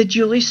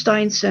Julie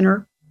Stein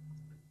Center.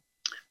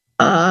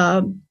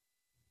 I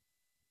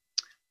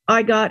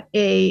got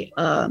a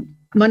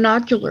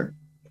monocular,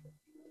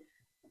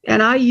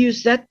 and I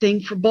used that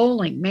thing for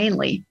bowling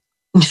mainly.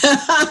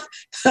 To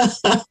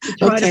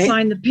try to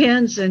find the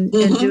pins and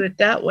do it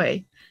that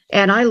way.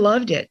 And I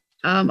loved it.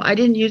 I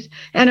didn't use,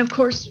 and of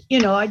course,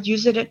 I'd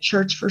use it at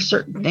church for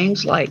certain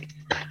things like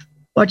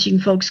watching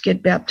folks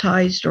get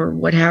baptized or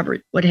what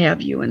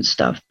have you and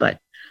stuff. But,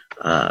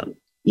 I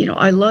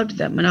loved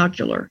that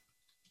monocular.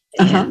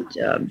 And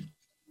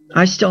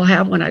I still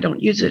have one. I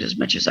don't use it as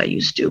much as I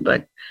used to,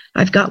 but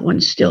I've got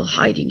one still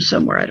hiding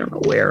somewhere. I don't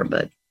know where,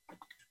 but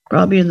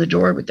probably in the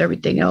drawer with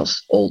everything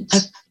else, old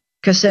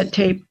cassette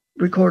tape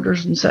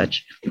recorders and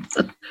such.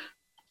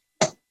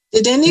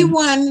 Did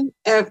anyone,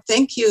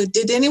 thank you,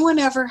 did anyone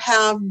ever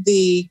have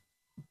the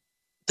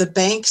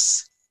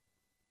Banks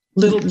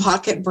little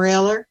pocket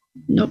brailer?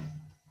 Nope.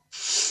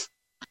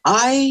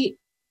 I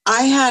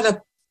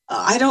had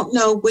I don't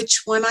know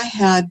which one I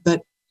had,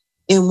 but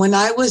when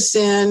I was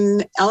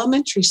in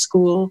elementary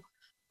school,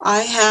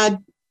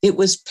 it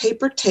was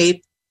paper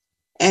tape,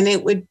 and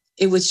it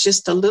was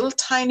just a little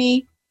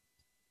tiny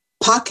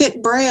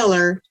pocket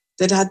brailer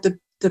that had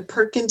the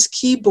Perkins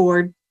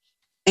keyboard,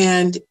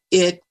 and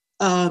it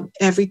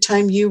every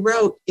time you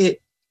wrote,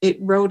 it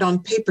wrote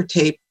on paper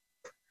tape.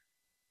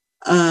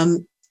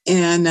 And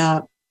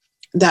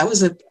that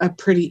was a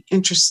pretty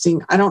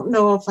interesting. I don't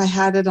know if I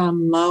had it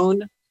on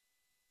loan,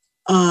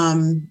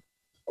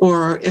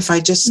 or if I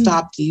just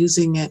stopped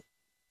using it.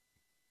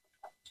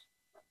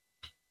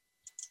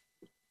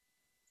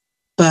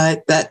 But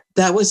But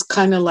that was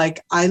kind of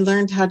like, I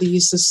learned how to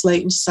use the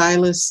slate and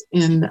stylus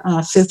in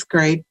 5th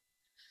grade.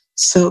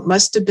 So it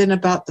must have been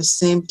about the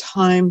same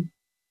time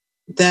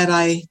that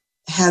I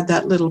had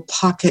that little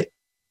pocket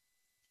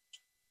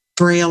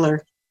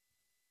brailer.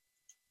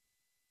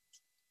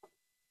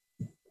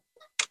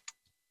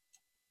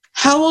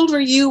 How old were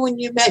you when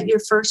you met your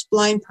first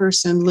blind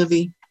person,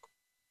 Livy?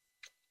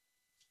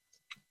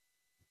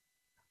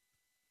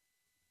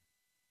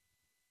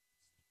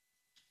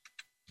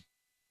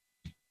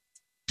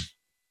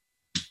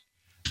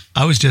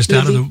 I was just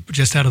out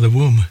of the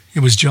womb.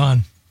 It was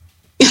John.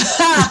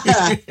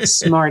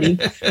 Smarty.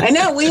 I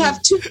know we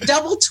have 2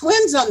 double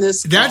twins on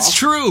this call. That's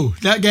true.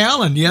 That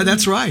Gallon. Yeah,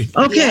 that's right.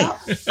 Okay.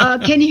 Yeah.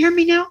 Can you hear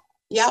me now?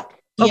 Yep.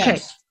 Okay.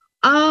 Yes.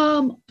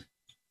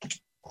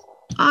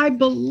 I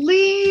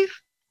believe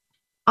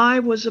I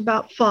was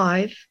about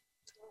 5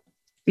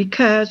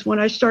 because when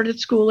I started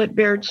school at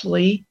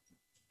Beardsley,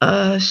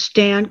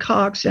 Stan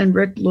Cox and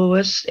Rick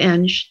Lewis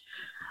and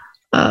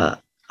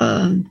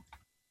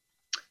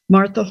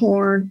Martha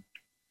Horn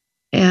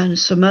and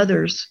some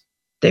others,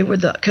 they were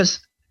because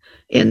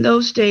in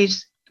those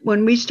days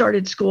when we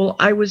started school,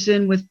 I was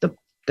in with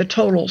the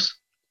totals.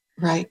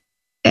 Right.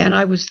 And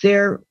I was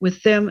there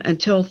with them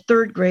until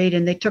 3rd grade,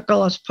 and they took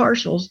all us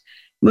partials,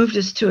 moved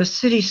us to a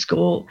city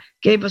school,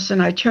 gave us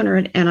an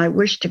itinerant, and I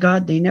wish to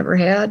God they never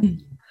had,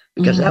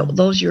 because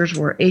those years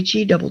were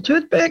HE double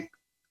toothpick.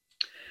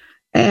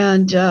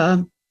 And,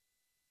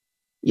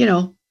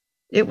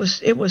 it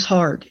was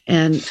hard.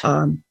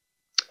 And,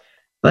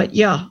 but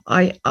yeah,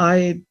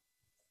 I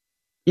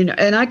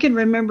and I can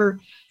remember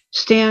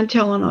Stan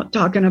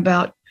talking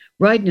about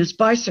riding his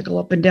bicycle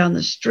up and down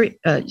the street,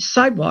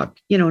 sidewalk,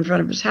 in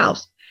front of his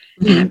house.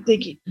 And I'm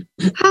thinking,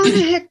 how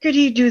the heck could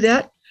he do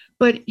that?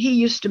 But he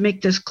used to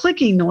make this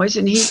clicking noise,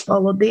 and he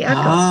followed the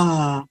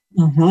echo.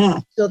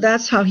 So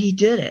that's how he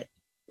did it,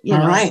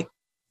 All right.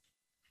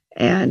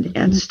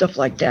 and stuff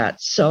like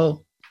that.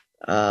 So,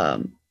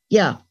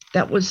 yeah,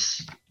 that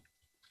was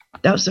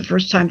the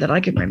first time that I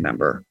can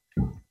remember.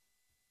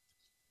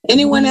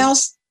 Anyone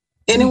else?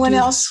 Anyone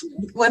else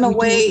want to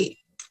weigh?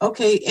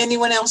 Okay.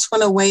 Anyone else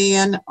want to weigh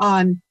in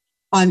on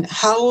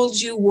how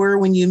old you were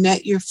when you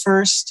met your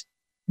first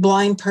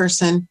blind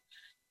person,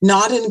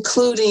 not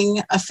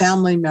including a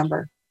family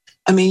member?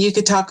 I mean, you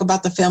could talk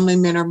about the family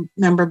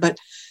member, but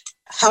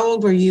how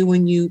old were you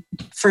when you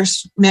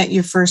first met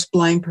your first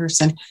blind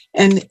person?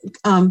 And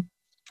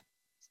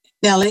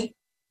Nellie?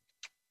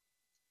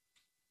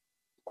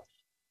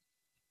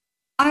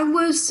 I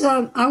was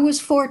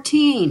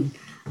 14.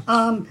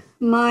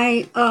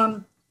 My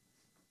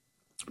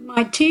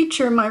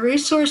teacher, my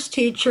resource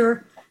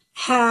teacher,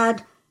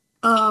 had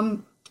made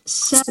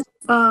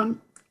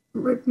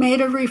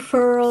a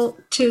referral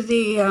to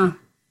the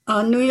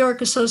New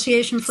York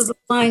Association for the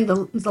Blind,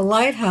 the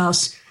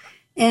Lighthouse,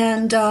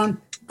 and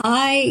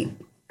I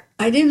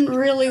didn't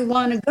really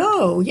want to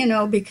go,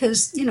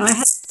 because I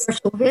had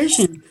special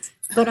vision,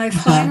 but I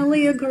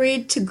finally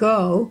agreed to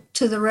go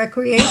to the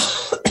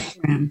recreation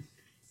program,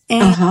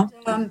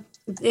 and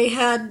they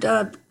had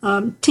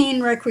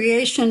teen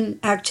recreation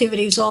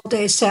activities all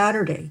day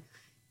Saturday,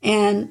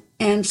 and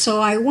so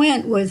I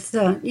went with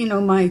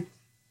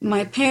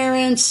my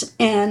parents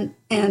and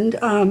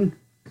one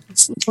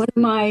of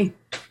my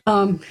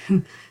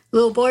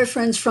little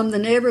boyfriends from the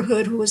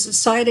neighborhood who was a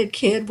sighted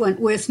kid went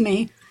with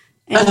me,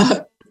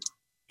 and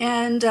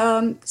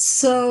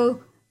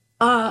so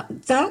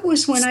that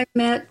was when I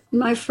met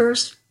my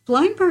first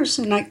blind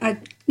person. I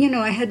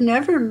had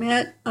never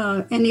met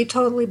any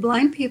totally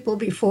blind people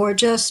before,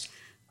 just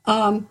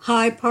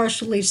high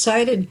partially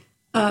sighted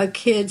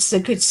kids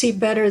that could see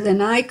better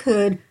than I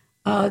could,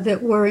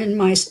 that were in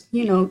my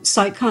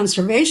sight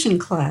conservation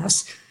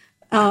class.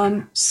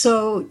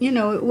 So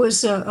it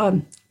was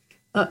a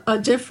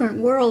different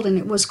world, and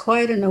it was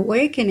quite an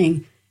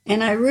awakening.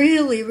 And I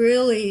really,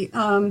 really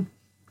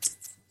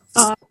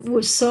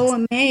was so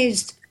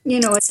amazed, at the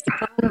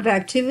amount of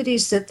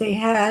activities that they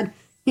had.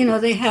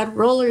 They had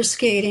roller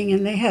skating,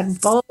 and they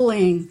had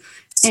bowling,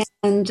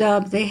 and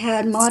they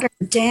had modern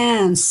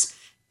dance,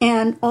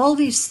 and all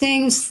these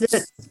things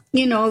that,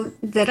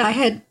 that I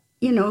had,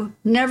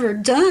 never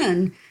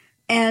done.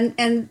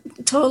 And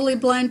totally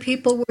blind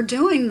people were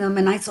doing them.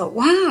 And I thought,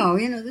 wow,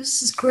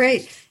 this is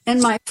great.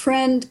 And my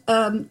friend,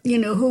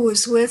 who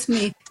was with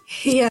me,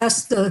 he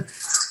asked the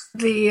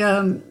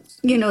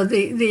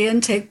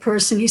intake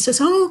person, he says,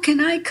 "Oh, can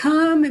I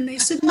come?" And they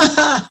said, "No,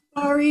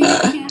 sorry, you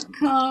can't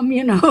come."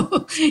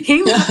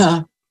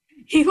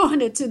 He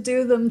wanted to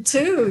do them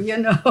too,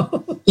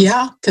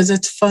 Yeah, because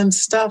it's fun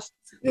stuff.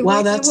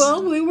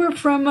 Wow, we were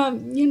from a,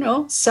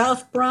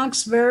 South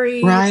Bronx,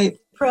 very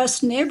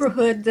depressed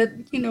neighborhood that,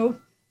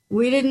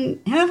 we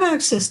didn't have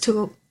access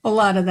to a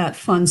lot of that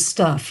fun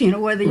stuff,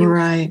 whether you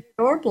were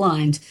or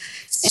blind.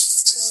 And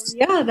so,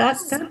 yeah,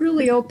 that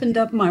really opened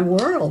up my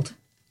world.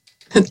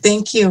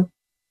 Thank you.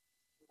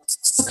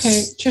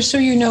 Okay, just so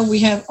you know, we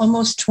have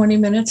almost 20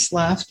 minutes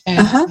left,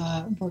 and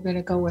we're going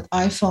to go with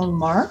iPhone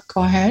Mark.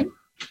 Go ahead.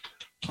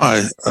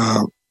 Hi,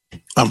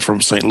 I'm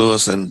from St.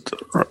 Louis, and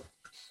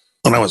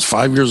When I was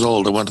 5 years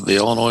old, I went to the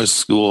Illinois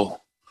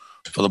School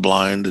for the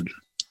Blind. And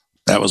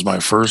that was my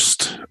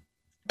first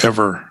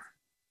ever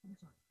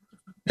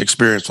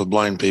experience with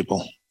blind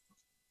people.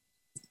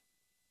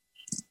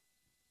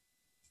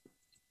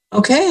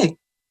 Okay.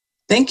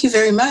 Thank you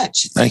very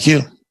much. Thank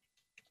you.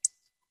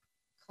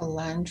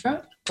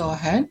 Calandra, go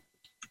ahead.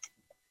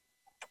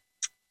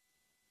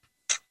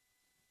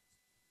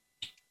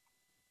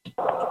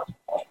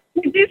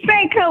 Did you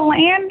say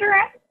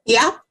Calandra?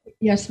 Yeah.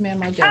 Yes,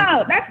 ma'am, I did.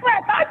 Oh, that's what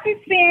I thought you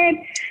said.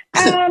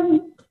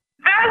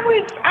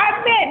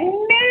 I've met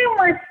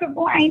numerous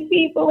blind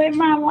people in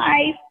my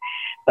life,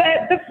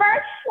 but the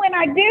first one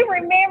I do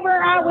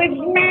remember, I was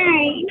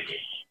 9,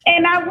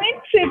 and I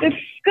went to the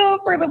school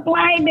for the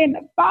blind in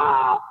the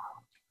fall,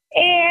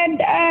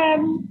 and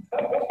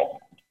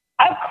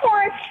of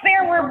course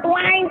there were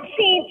blind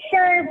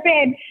teachers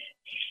and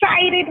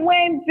sighted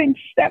ones and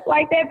stuff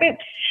like that, but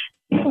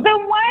the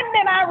one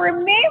that I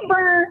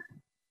remember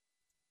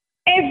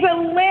as a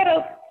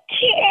little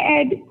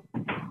kid,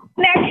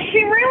 now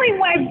she really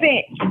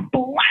wasn't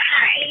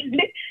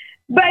blind,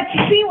 but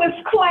she was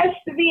close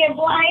to being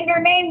blind. Her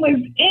name was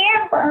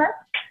Amber,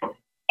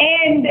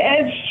 and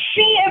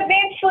she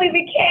eventually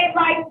became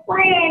my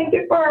friend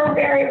for a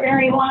very,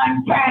 very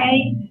long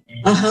time.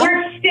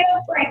 We're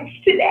still friends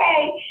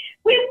today.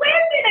 We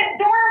lived in a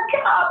dorm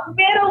called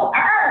Middle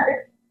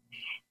Earth,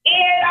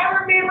 and I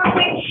remember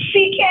when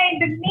she came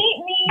to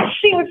meet me,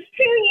 she was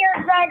 2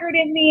 years younger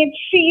than me, and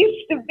she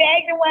used to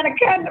beg to want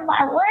to come to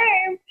my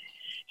room.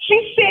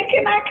 She said,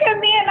 "Can I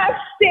come in?" I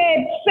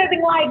said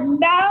something like,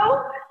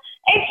 "No."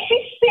 And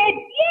she said,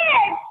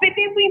 "Yes." And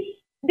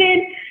then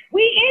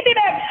we ended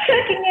up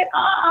hooking it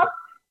off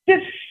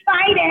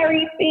despite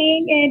everything.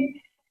 And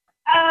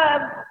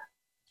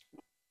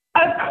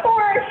of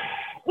course,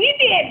 we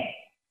did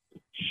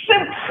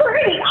some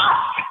pretty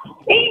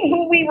awesome things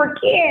when we were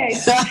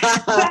kids.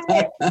 But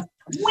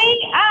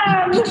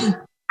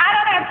I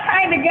don't have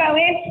time to go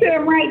into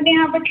them right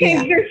now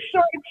because you're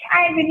short of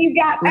time and you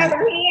got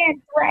other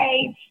hands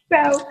raised.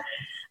 So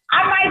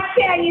I might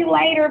tell you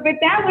later, but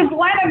that was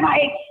one of my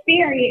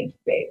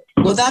experiences.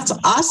 Well, that's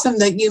awesome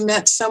that you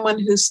met someone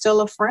who's still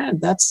a friend.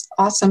 That's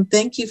awesome.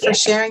 Thank you for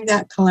sharing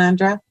that,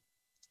 Calandra.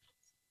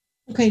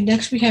 Okay,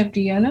 next we have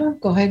Deanna.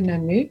 Go ahead and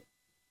unmute.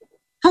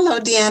 Hello,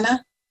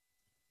 Deanna.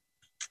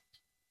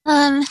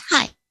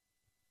 Hi.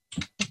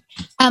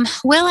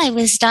 Well, I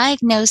was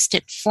diagnosed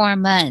at 4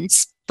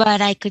 months, but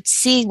I could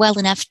see well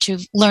enough to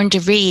learn to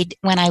read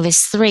when I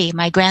was 3.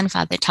 My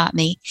grandfather taught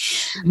me.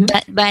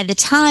 But by the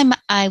time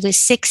I was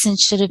 6 and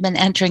should have been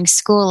entering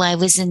school, I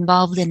was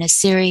involved in a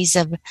series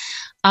of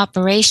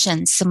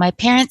operations. So my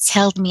parents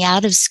held me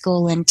out of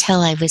school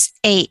until I was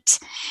 8.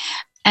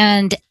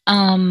 And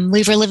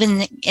we were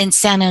living in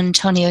San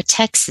Antonio,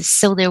 Texas.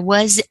 So there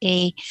was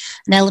an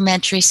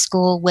elementary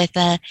school with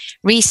a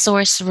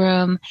resource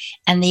room,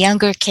 and the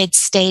younger kids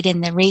stayed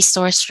in the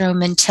resource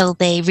room until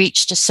they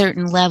reached a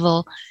certain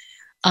level.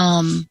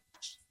 And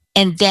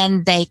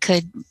then they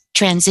could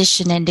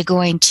transition into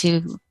going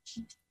to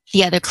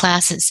the other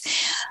classes.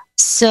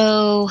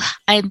 So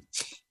I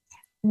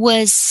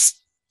was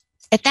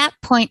at that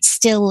point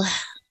still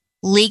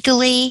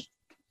legally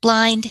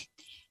blind,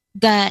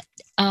 but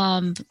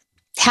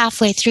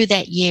halfway through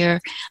that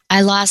year,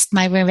 I lost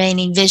my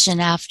remaining vision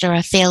after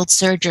a failed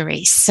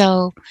surgery.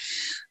 So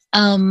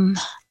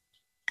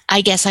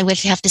I guess I would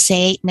have to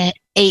say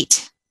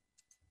 8.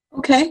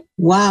 Okay.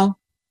 Wow.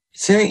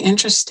 Very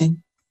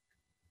interesting.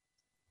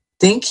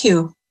 Thank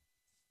you.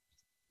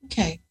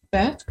 Okay.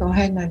 Beth, go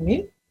ahead and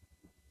unmute.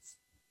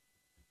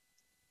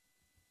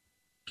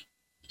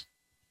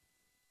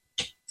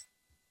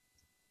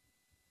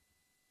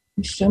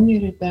 You're still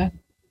muted, Beth.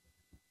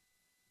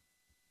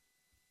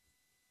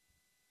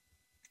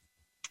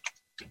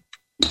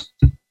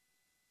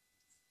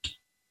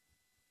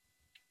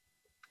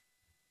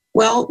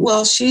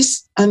 Well,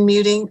 she's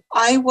unmuting.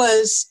 I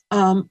was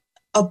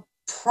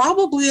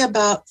probably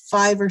about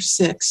 5 or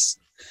 6.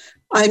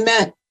 I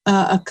met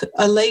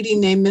a lady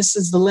named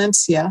Mrs.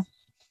 Valencia.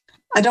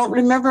 I don't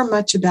remember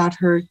much about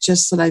her,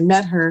 just that I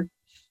met her.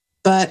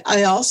 But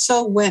I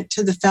also went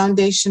to the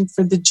Foundation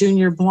for the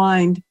Junior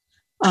Blind,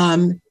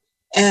 and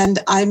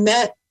I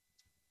met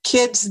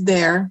kids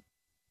there.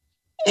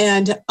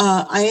 And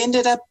I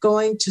ended up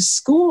going to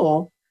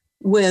school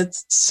with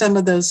some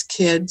of those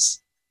kids.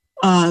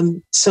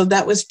 So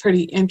that was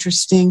pretty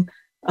interesting.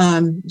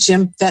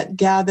 Jim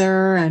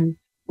Fettgather and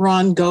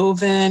Ron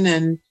Govan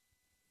and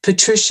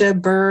Patricia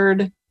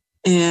Bird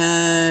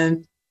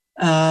and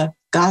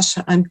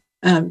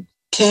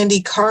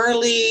Candy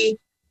Carley.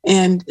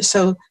 And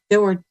so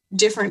there were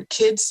different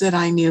kids that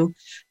I knew.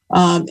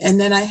 And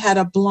then I had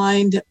a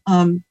blind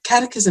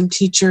catechism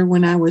teacher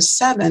when I was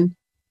 7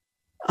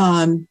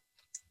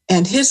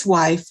 and his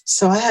wife.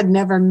 So I had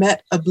never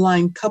met a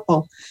blind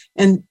couple.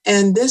 And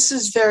this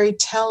is very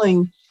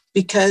telling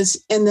because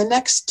in the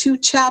next 2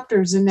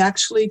 chapters, and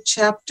actually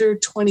chapter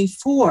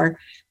 24,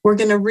 we're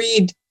going to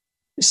read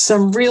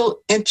some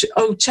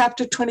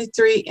chapter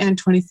 23 and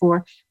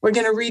 24. We're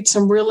going to read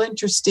some real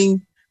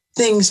interesting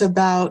things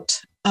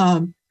about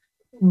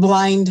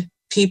blind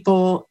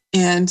people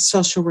and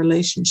social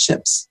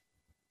relationships.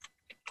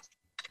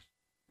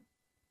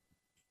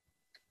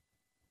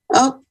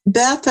 Oh,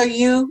 Beth, are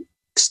you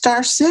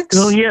 *6?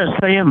 Oh, yes,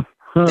 I am.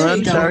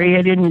 I'm sorry,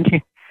 I didn't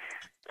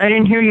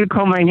hear you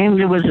call my name.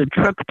 There was a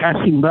truck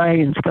passing by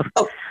and stuff.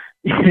 Oh.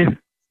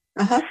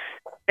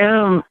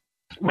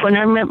 When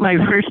I met my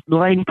first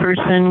blind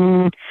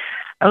person,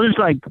 I was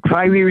like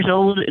 5 years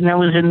old, and I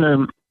was in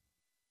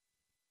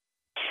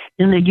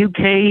the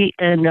UK,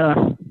 and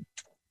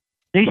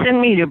they sent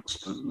me to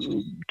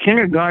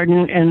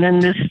kindergarten, and then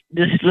this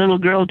little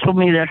girl told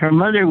me that her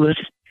mother was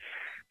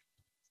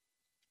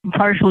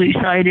partially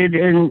sighted,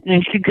 and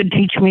she could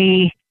teach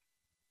me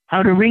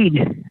how to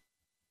read.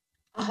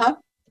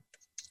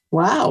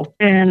 Wow.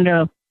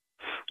 And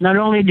not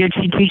only did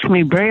she teach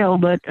me Braille,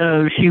 but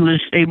she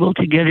was able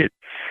to get it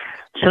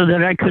so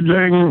that I could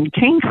learn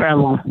cane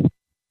travel.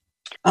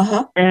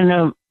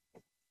 And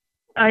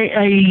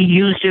I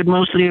used it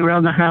mostly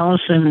around the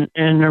house and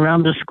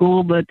around the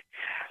school, but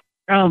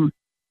I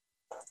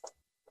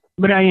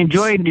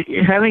enjoyed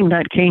having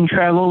that cane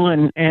travel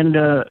and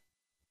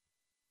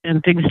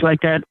things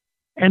like that.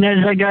 And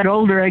as I got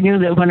older, I knew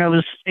that when I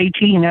was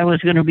 18, I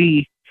was going to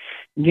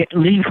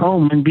leave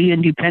home and be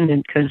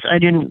independent, because I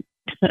didn't.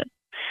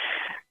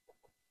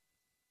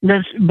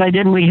 By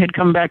then we had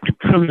come back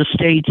from the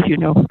States, to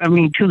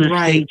the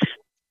States.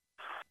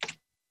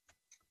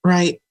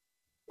 Right.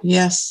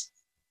 Yes.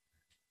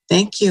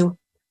 Thank you.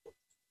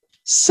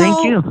 So,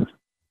 thank you.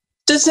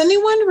 Does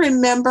anyone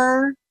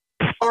remember,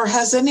 or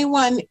has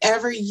anyone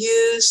ever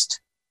used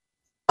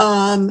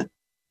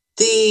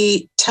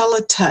the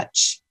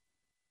Teletouch?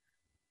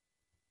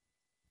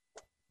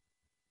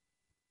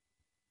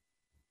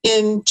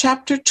 In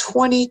chapter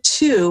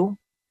 22,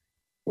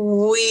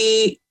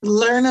 we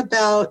learn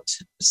about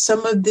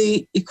some of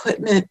the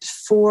equipment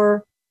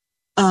for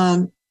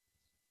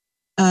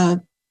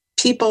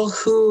people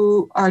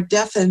who are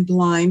deaf and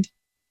blind.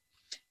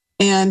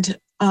 And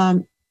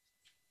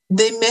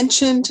they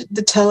mentioned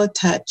the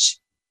Teletouch.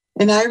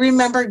 And I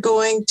remember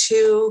going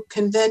to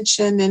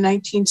convention in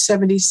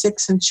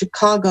 1976 in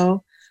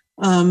Chicago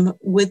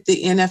with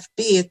the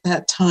NFB at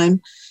that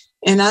time.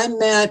 And I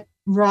met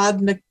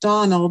Rod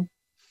McDonald.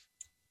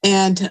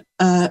 And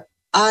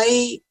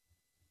I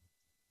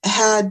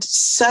had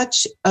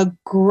such a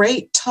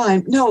great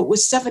time. No, it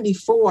was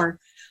 74.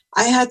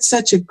 I had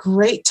such a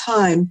great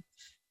time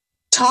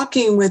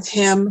talking with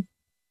him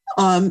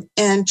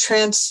and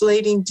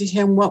translating to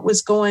him what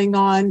was going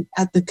on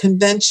at the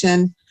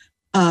convention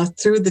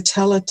through the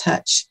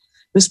Teletouch.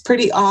 It was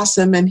pretty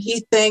awesome. And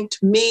he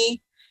thanked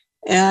me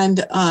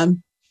and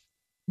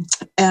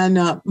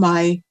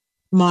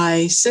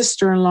my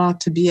sister-in-law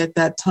to be at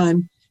that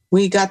time.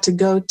 We got to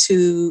go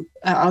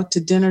out to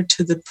dinner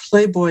to the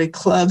Playboy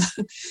Club.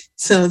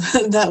 So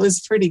that was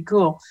pretty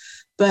cool.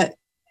 But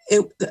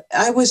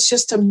I was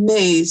just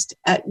amazed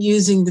at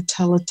using the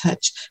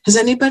Teletouch. Has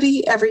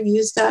anybody ever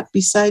used that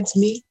besides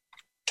me?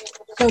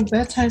 So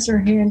Beth has her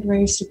hand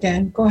raised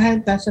again. Go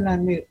ahead, Beth, and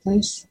unmute,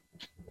 please.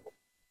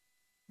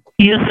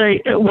 Yes,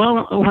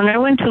 when I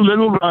went to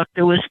Little Rock,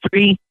 there was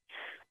 3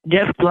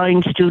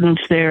 deaf-blind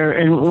students there,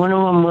 and one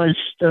of them was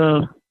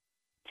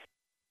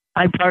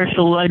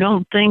partial. I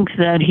don't think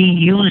that he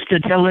used the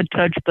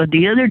Teletouch, but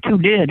the other 2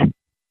 did.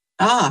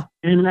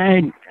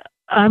 And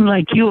I'm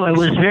like you. I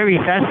was very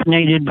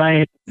fascinated by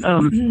it.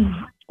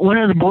 One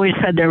of the boys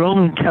had their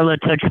own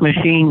Teletouch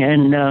machine,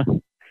 and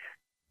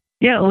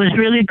it was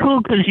really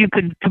cool because you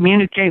could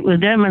communicate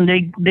with them, and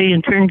they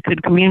in turn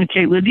could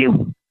communicate with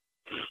you.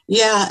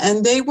 Yeah,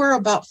 and they were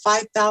about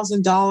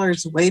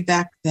 $5,000 way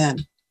back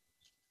then.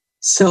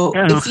 So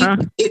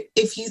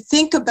if you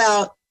think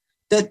about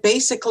that,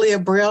 basically a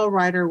Braille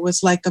writer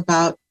was like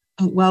about,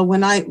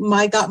 when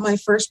I got my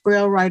first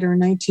Braille writer in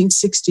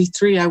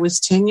 1963, I was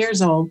 10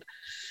 years old,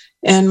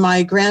 and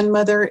my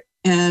grandmother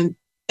and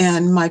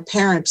my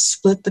parents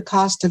split the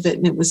cost of it,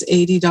 and it was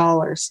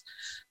 $80.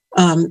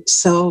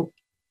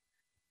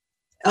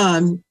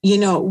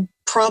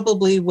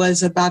 Probably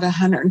was about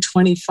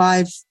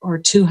 $125 or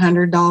 $200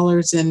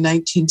 in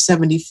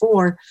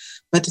 1974,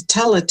 but the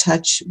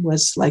Teletouch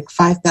was like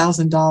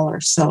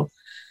 $5,000. So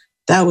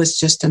that was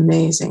just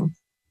amazing.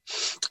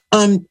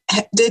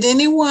 Did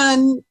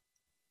anyone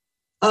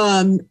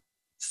find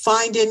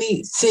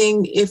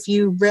anything, if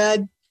you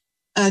read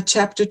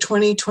chapter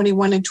 20,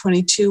 21, and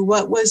 22,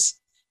 what was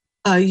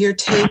your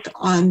take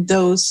on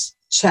those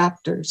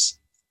chapters?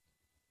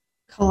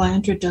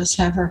 Calandra does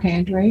have her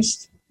hand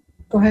raised.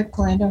 Go ahead,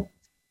 Calandra.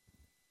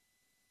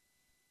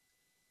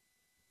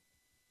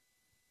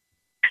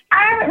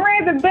 I haven't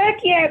read the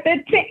book yet,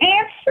 but to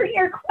answer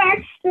your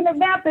question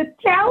about the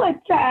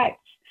Teletouch,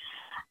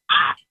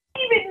 I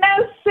didn't even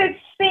know such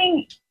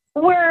things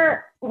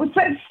were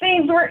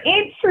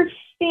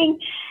interesting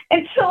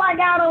until I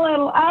got a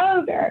little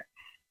older.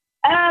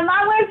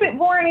 I wasn't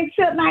born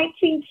until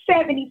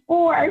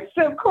 1974,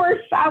 so of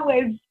course I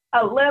was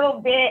a little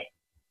bit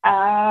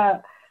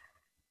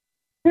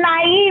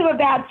naive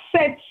about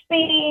such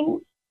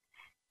things.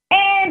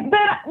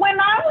 But when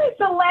I was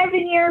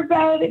 11 years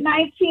old in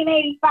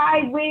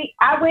 1985,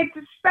 I went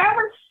to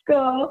summer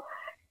school,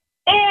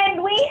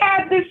 and we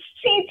had this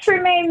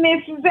teacher named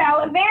Mrs.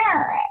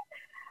 Oliveira.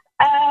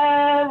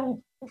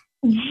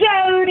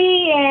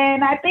 Jody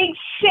and I think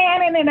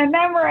Shannon and a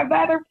number of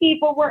other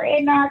people were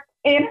in her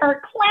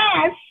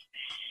class.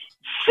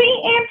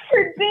 She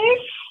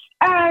introduced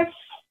us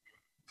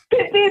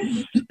to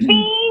this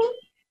thing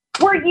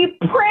where you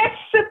press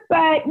the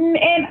button,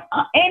 and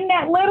in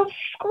that little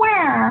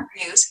square,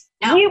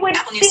 you would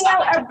see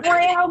a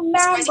Braille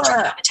number.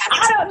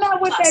 I don't know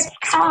what that's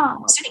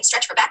called.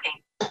 Stretch for back pain.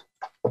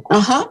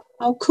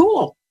 Oh,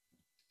 cool.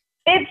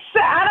 I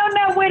don't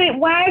know what it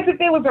was,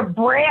 if it was a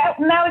Braille.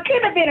 No, it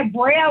couldn't have been a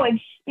Braille and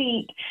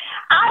speak.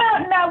 I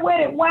don't know what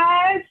it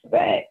was,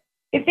 but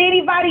if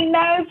anybody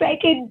knows, they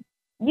could,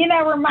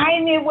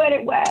 remind me of what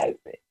it was.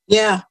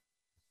 Yeah.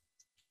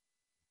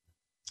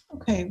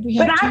 Okay.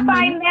 But I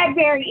find that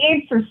very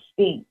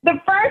interesting.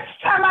 The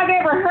first time I've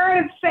ever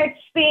heard of such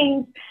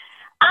things,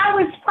 I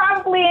was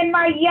probably in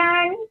my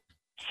young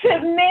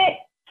to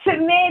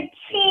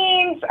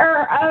mid-teens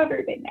or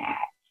older than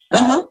that.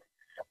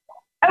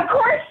 Of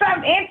course,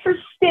 I'm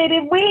interested,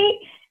 and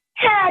we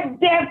had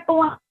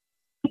deaf-blind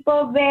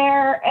people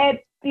there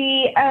at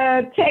the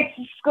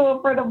Texas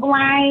School for the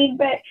Blind,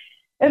 but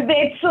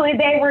eventually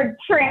they were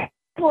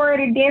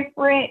transported in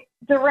different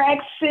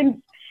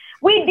directions.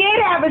 We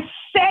did have a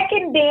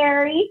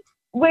secondary,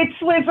 which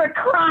was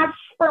across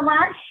from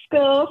our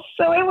school,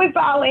 so it was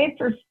all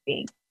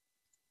interesting.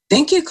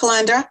 Thank you,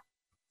 Calandra.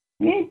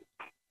 Yeah.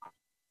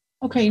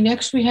 Okay,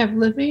 next we have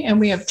Livy, and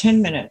we have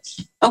 10 minutes.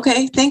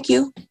 Okay, thank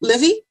you.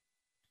 Livy?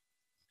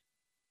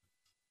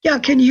 Yeah,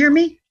 can you hear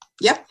me?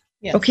 Yep.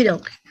 Yes. Okay,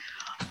 doke.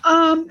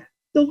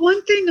 The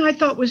one thing I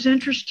thought was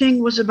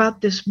interesting was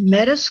about this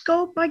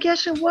Metascope, I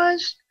guess it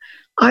was.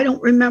 I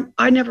don't remember.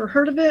 I never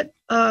heard of it.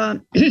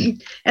 And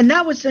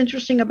that was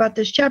interesting about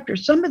this chapter.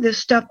 Some of this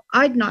stuff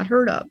I'd not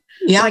heard of.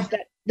 Yeah. Like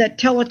that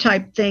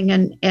teletype thing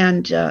and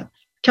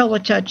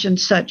teletouch and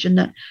such, and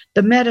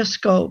the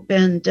Metascope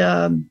and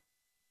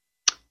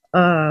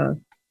I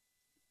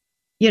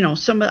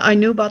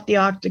knew about the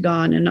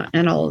octagon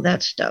and all of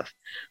that stuff.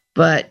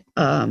 But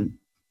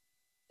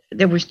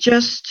there was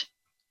just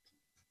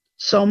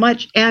so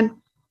much. And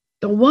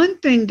the one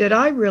thing that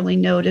I really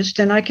noticed,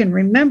 and I can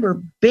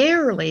remember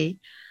barely,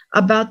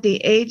 about the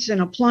aids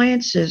and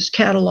appliances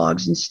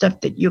catalogs and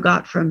stuff that you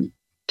got from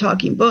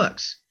Talking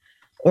Books,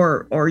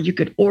 or you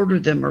could order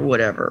them or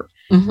whatever.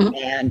 Mm-hmm.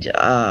 And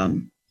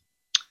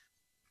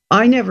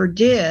I never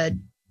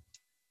did,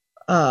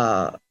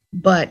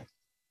 but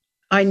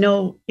I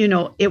know,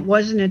 it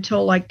wasn't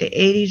until like the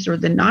 80s or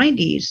the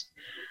 90s,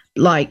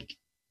 like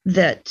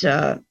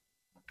that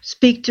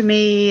Speak to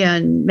Me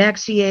and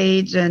Maxi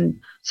Aids and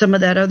some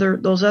of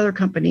those other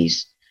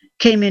companies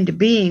came into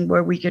being,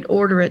 where we could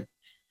order it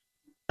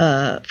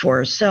for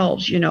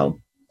ourselves,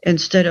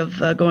 instead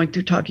of going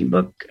through Talking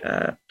Book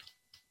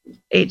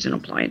aids and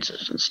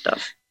appliances and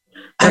stuff.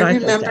 But I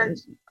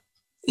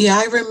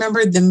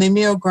remember the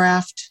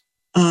mimeographed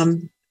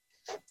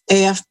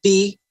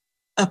AFB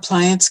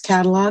appliance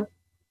catalog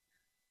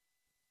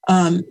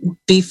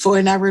before,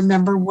 and I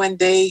remember when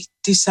they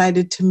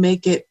decided to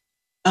make it,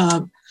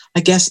 I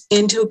guess,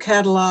 into a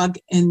catalog,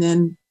 and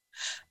then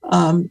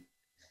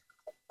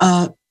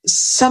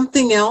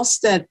something else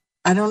that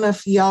I don't know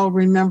if y'all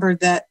remember,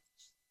 that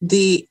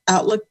the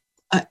Outlook,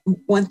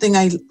 one thing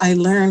I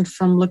learned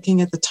from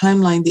looking at the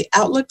timeline, the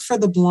Outlook for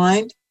the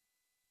Blind,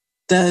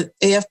 the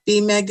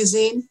AFB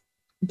magazine,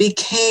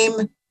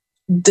 became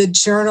the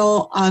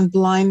Journal on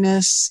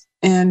Blindness,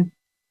 and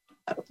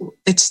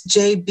it's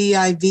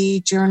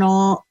JBIV,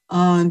 Journal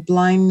on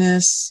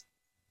Blindness,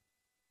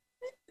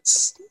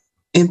 it's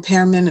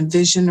impairment of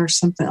vision or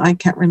something. I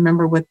can't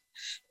remember what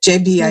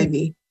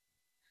JBIV.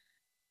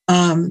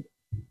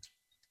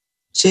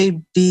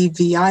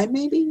 JBVI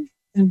maybe,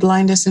 and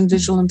blindness and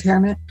visual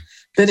impairment.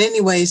 But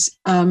anyways,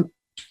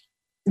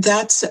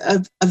 that's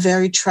a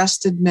very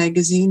trusted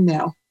magazine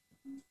now.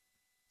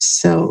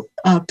 So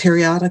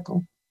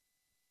periodical.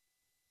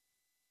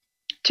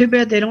 Too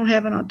bad they don't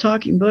have it on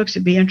Talking Books.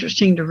 It'd be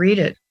interesting to read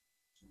it.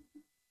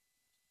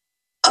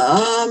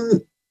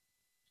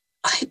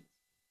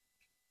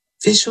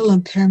 Visual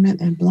impairment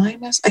and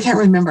blindness. I can't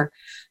remember.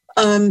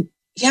 I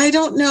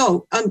don't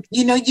know.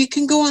 You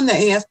can go on the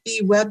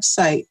AFB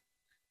website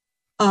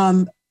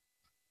and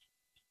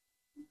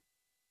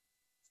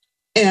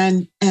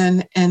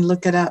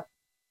look it up.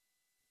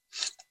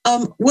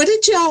 What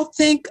did y'all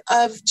think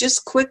of,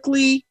 just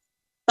quickly?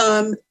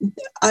 I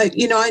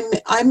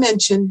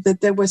mentioned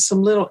that there was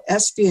some little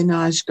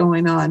espionage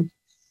going on.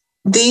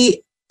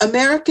 The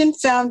American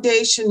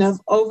Foundation of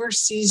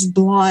Overseas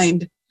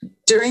Blind,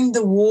 during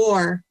the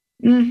war,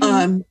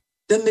 mm-hmm.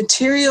 The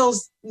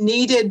materials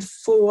needed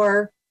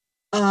for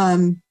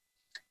the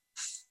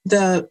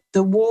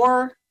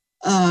war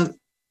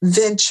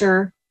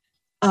venture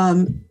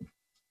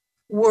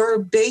were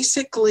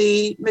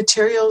basically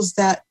materials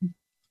that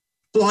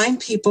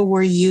blind people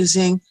were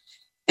using,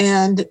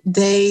 and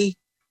they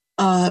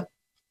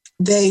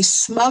they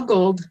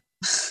smuggled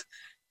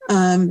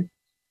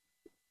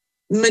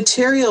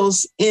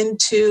materials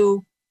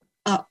into,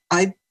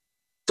 I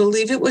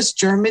believe it was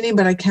Germany,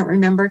 but I can't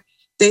remember.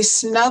 They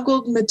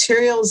smuggled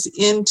materials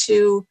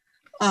into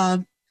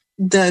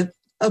the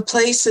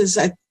places,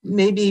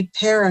 maybe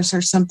Paris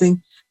or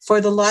something,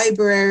 for the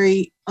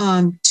library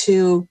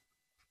to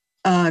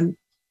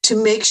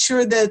make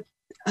sure that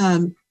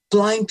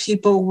blind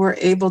people were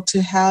able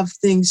to have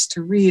things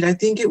to read. I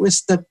think it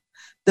was the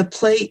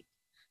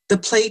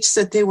plates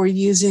that they were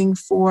using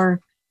for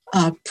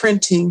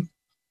printing.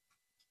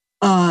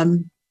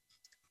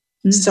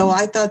 So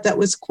I thought that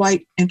was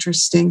quite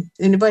interesting.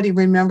 Anybody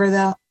remember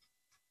that?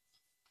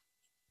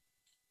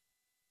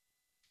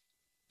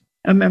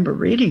 I remember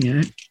reading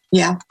it.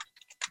 Yeah.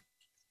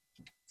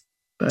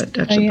 But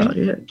that's about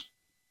it.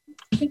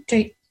 I think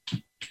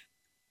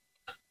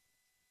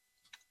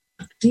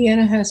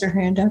Deanna has her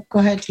hand up. Go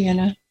ahead,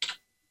 Deanna.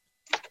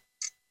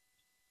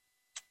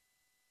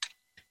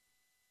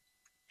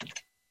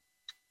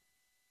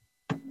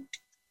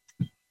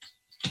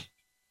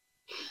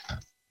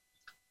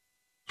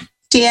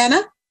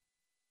 Deanna?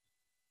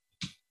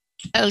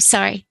 Oh,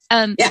 sorry.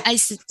 I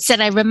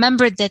said I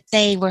remembered that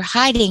they were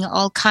hiding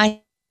all kinds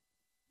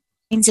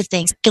of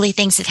things, particularly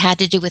things that had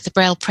to do with the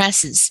Braille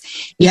presses,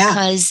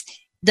 because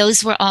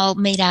those were all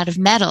made out of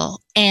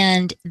metal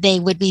and they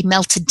would be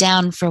melted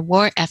down for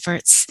war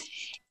efforts.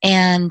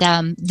 And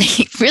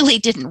they really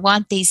didn't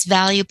want these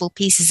valuable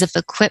pieces of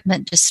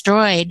equipment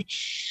destroyed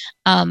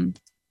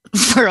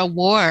for a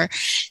war.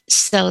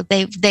 So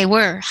they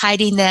were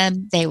hiding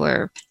them. They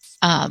were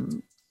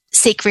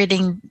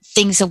secreting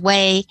things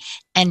away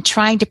and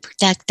trying to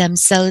protect them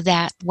so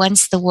that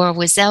once the war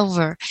was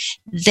over,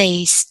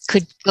 they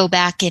could go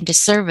back into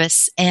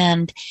service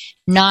and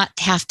not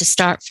have to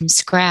start from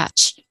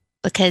scratch,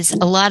 because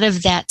a lot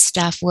of that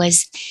stuff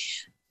was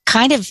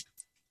kind of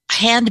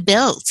hand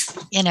built,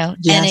 and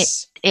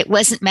it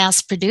wasn't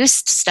mass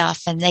produced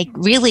stuff, and they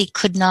really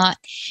could not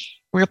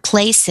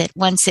replace it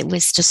once it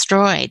was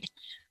destroyed.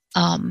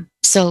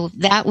 So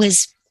that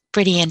was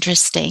pretty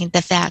interesting,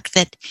 the fact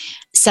that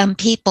some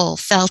people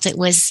felt it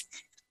was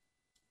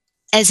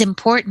as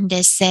important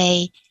as,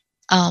 say,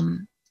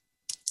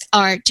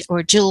 art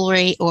or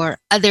jewelry or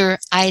other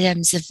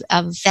items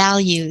of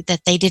value,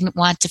 that they didn't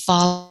want to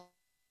fall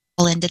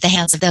into the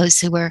hands of those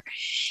who were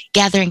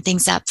gathering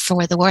things up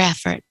for the war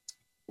effort.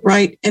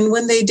 Right. And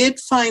when they did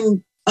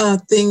find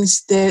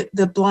things, that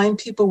the blind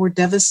people were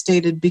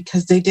devastated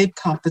because they did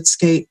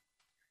confiscate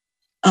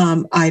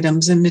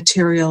items and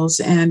materials,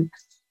 and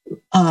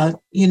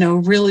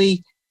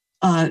really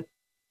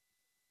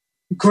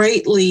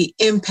greatly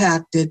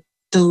impacted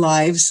the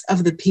lives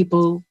of the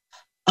people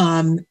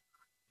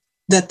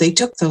that they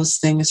took those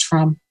things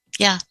from.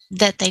 Yeah,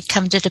 that they'd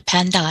come to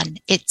depend on.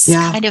 It's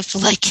kind of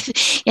like,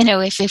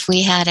 if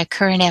we had a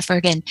current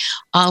effort and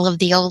all of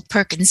the old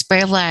Perkins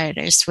Braille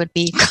writers would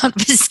be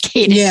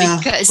confiscated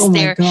because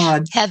they're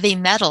heavy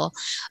metal,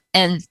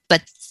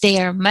 but they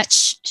are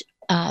much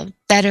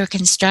better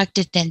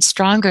constructed and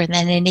stronger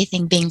than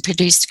anything being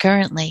produced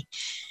currently.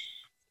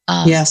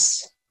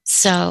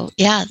 So,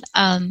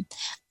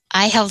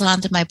 I held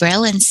on to my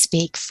Braille and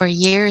Speak for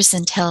years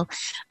until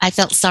I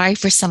felt sorry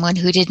for someone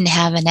who didn't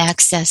have an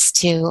access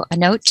to a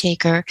note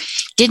taker,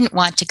 didn't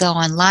want to go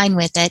online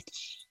with it.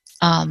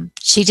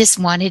 She just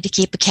wanted to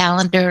keep a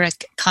calendar, a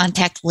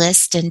contact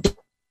list, and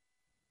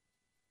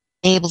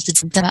be able to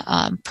do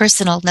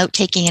personal note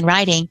taking and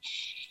writing.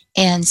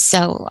 And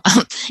so,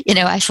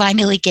 I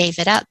finally gave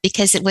it up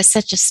because it was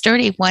such a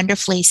sturdy,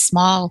 wonderfully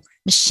small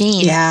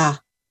machine. Yeah.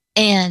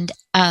 And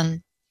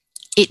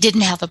it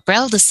didn't have a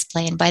Braille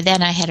display. And by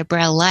then I had a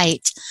Braille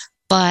Light.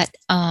 But,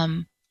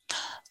 when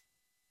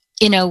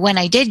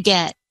I did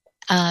get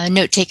a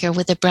note taker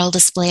with a Braille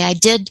display, I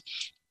did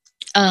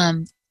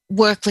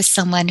work with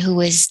someone who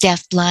was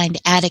deafblind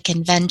at a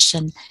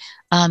convention.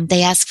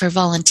 They asked for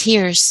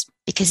volunteers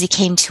because he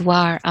came to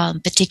our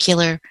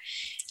particular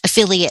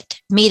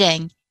affiliate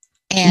meeting.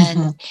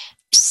 And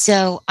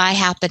so I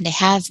happened to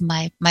have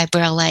my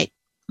Braille Light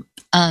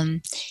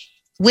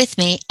with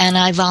me, and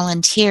I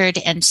volunteered.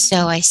 And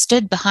so I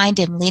stood behind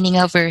him, leaning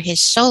over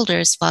his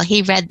shoulders while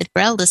he read the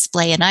Braille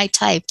display and I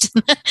typed.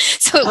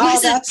 So it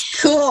wasn't,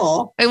 that's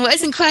cool. It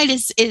wasn't quite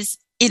as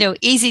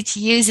easy to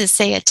use as,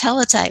 say, a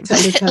teletype.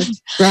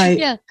 Right.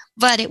 Yeah.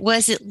 But it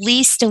was at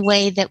least a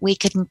way that we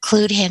could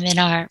include him in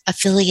our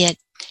affiliate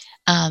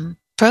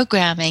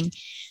programming.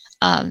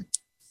 And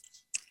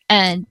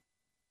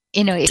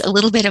it's a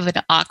little bit of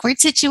an awkward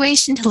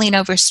situation to lean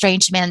over a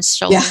strange man's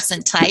shoulders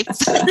and type.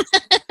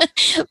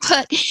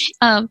 But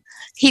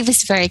he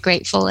was very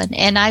grateful,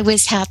 and I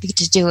was happy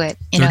to do it,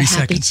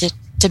 happy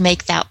to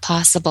make that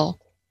possible.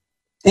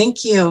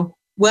 Thank you.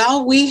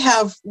 Well, we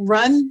have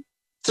run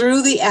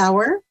through the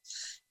hour,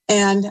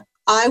 and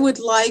I would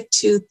like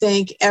to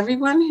thank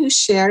everyone who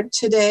shared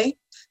today.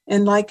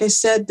 And like I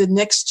said, the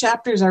next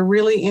chapters are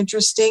really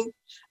interesting,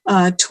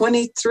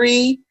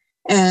 23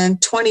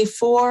 and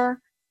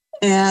 24.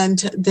 And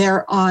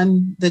they're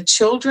on the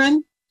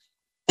children,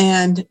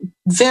 and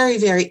very,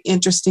 very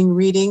interesting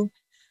reading.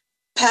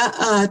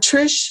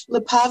 Trish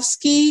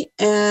Lipovsky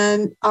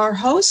and our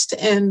host,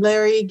 and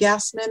Larry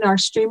Gassman, our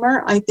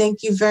streamer, I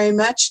thank you very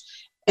much.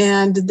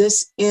 And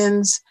this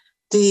ends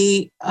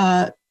the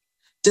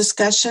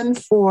discussion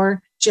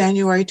for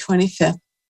January 25th.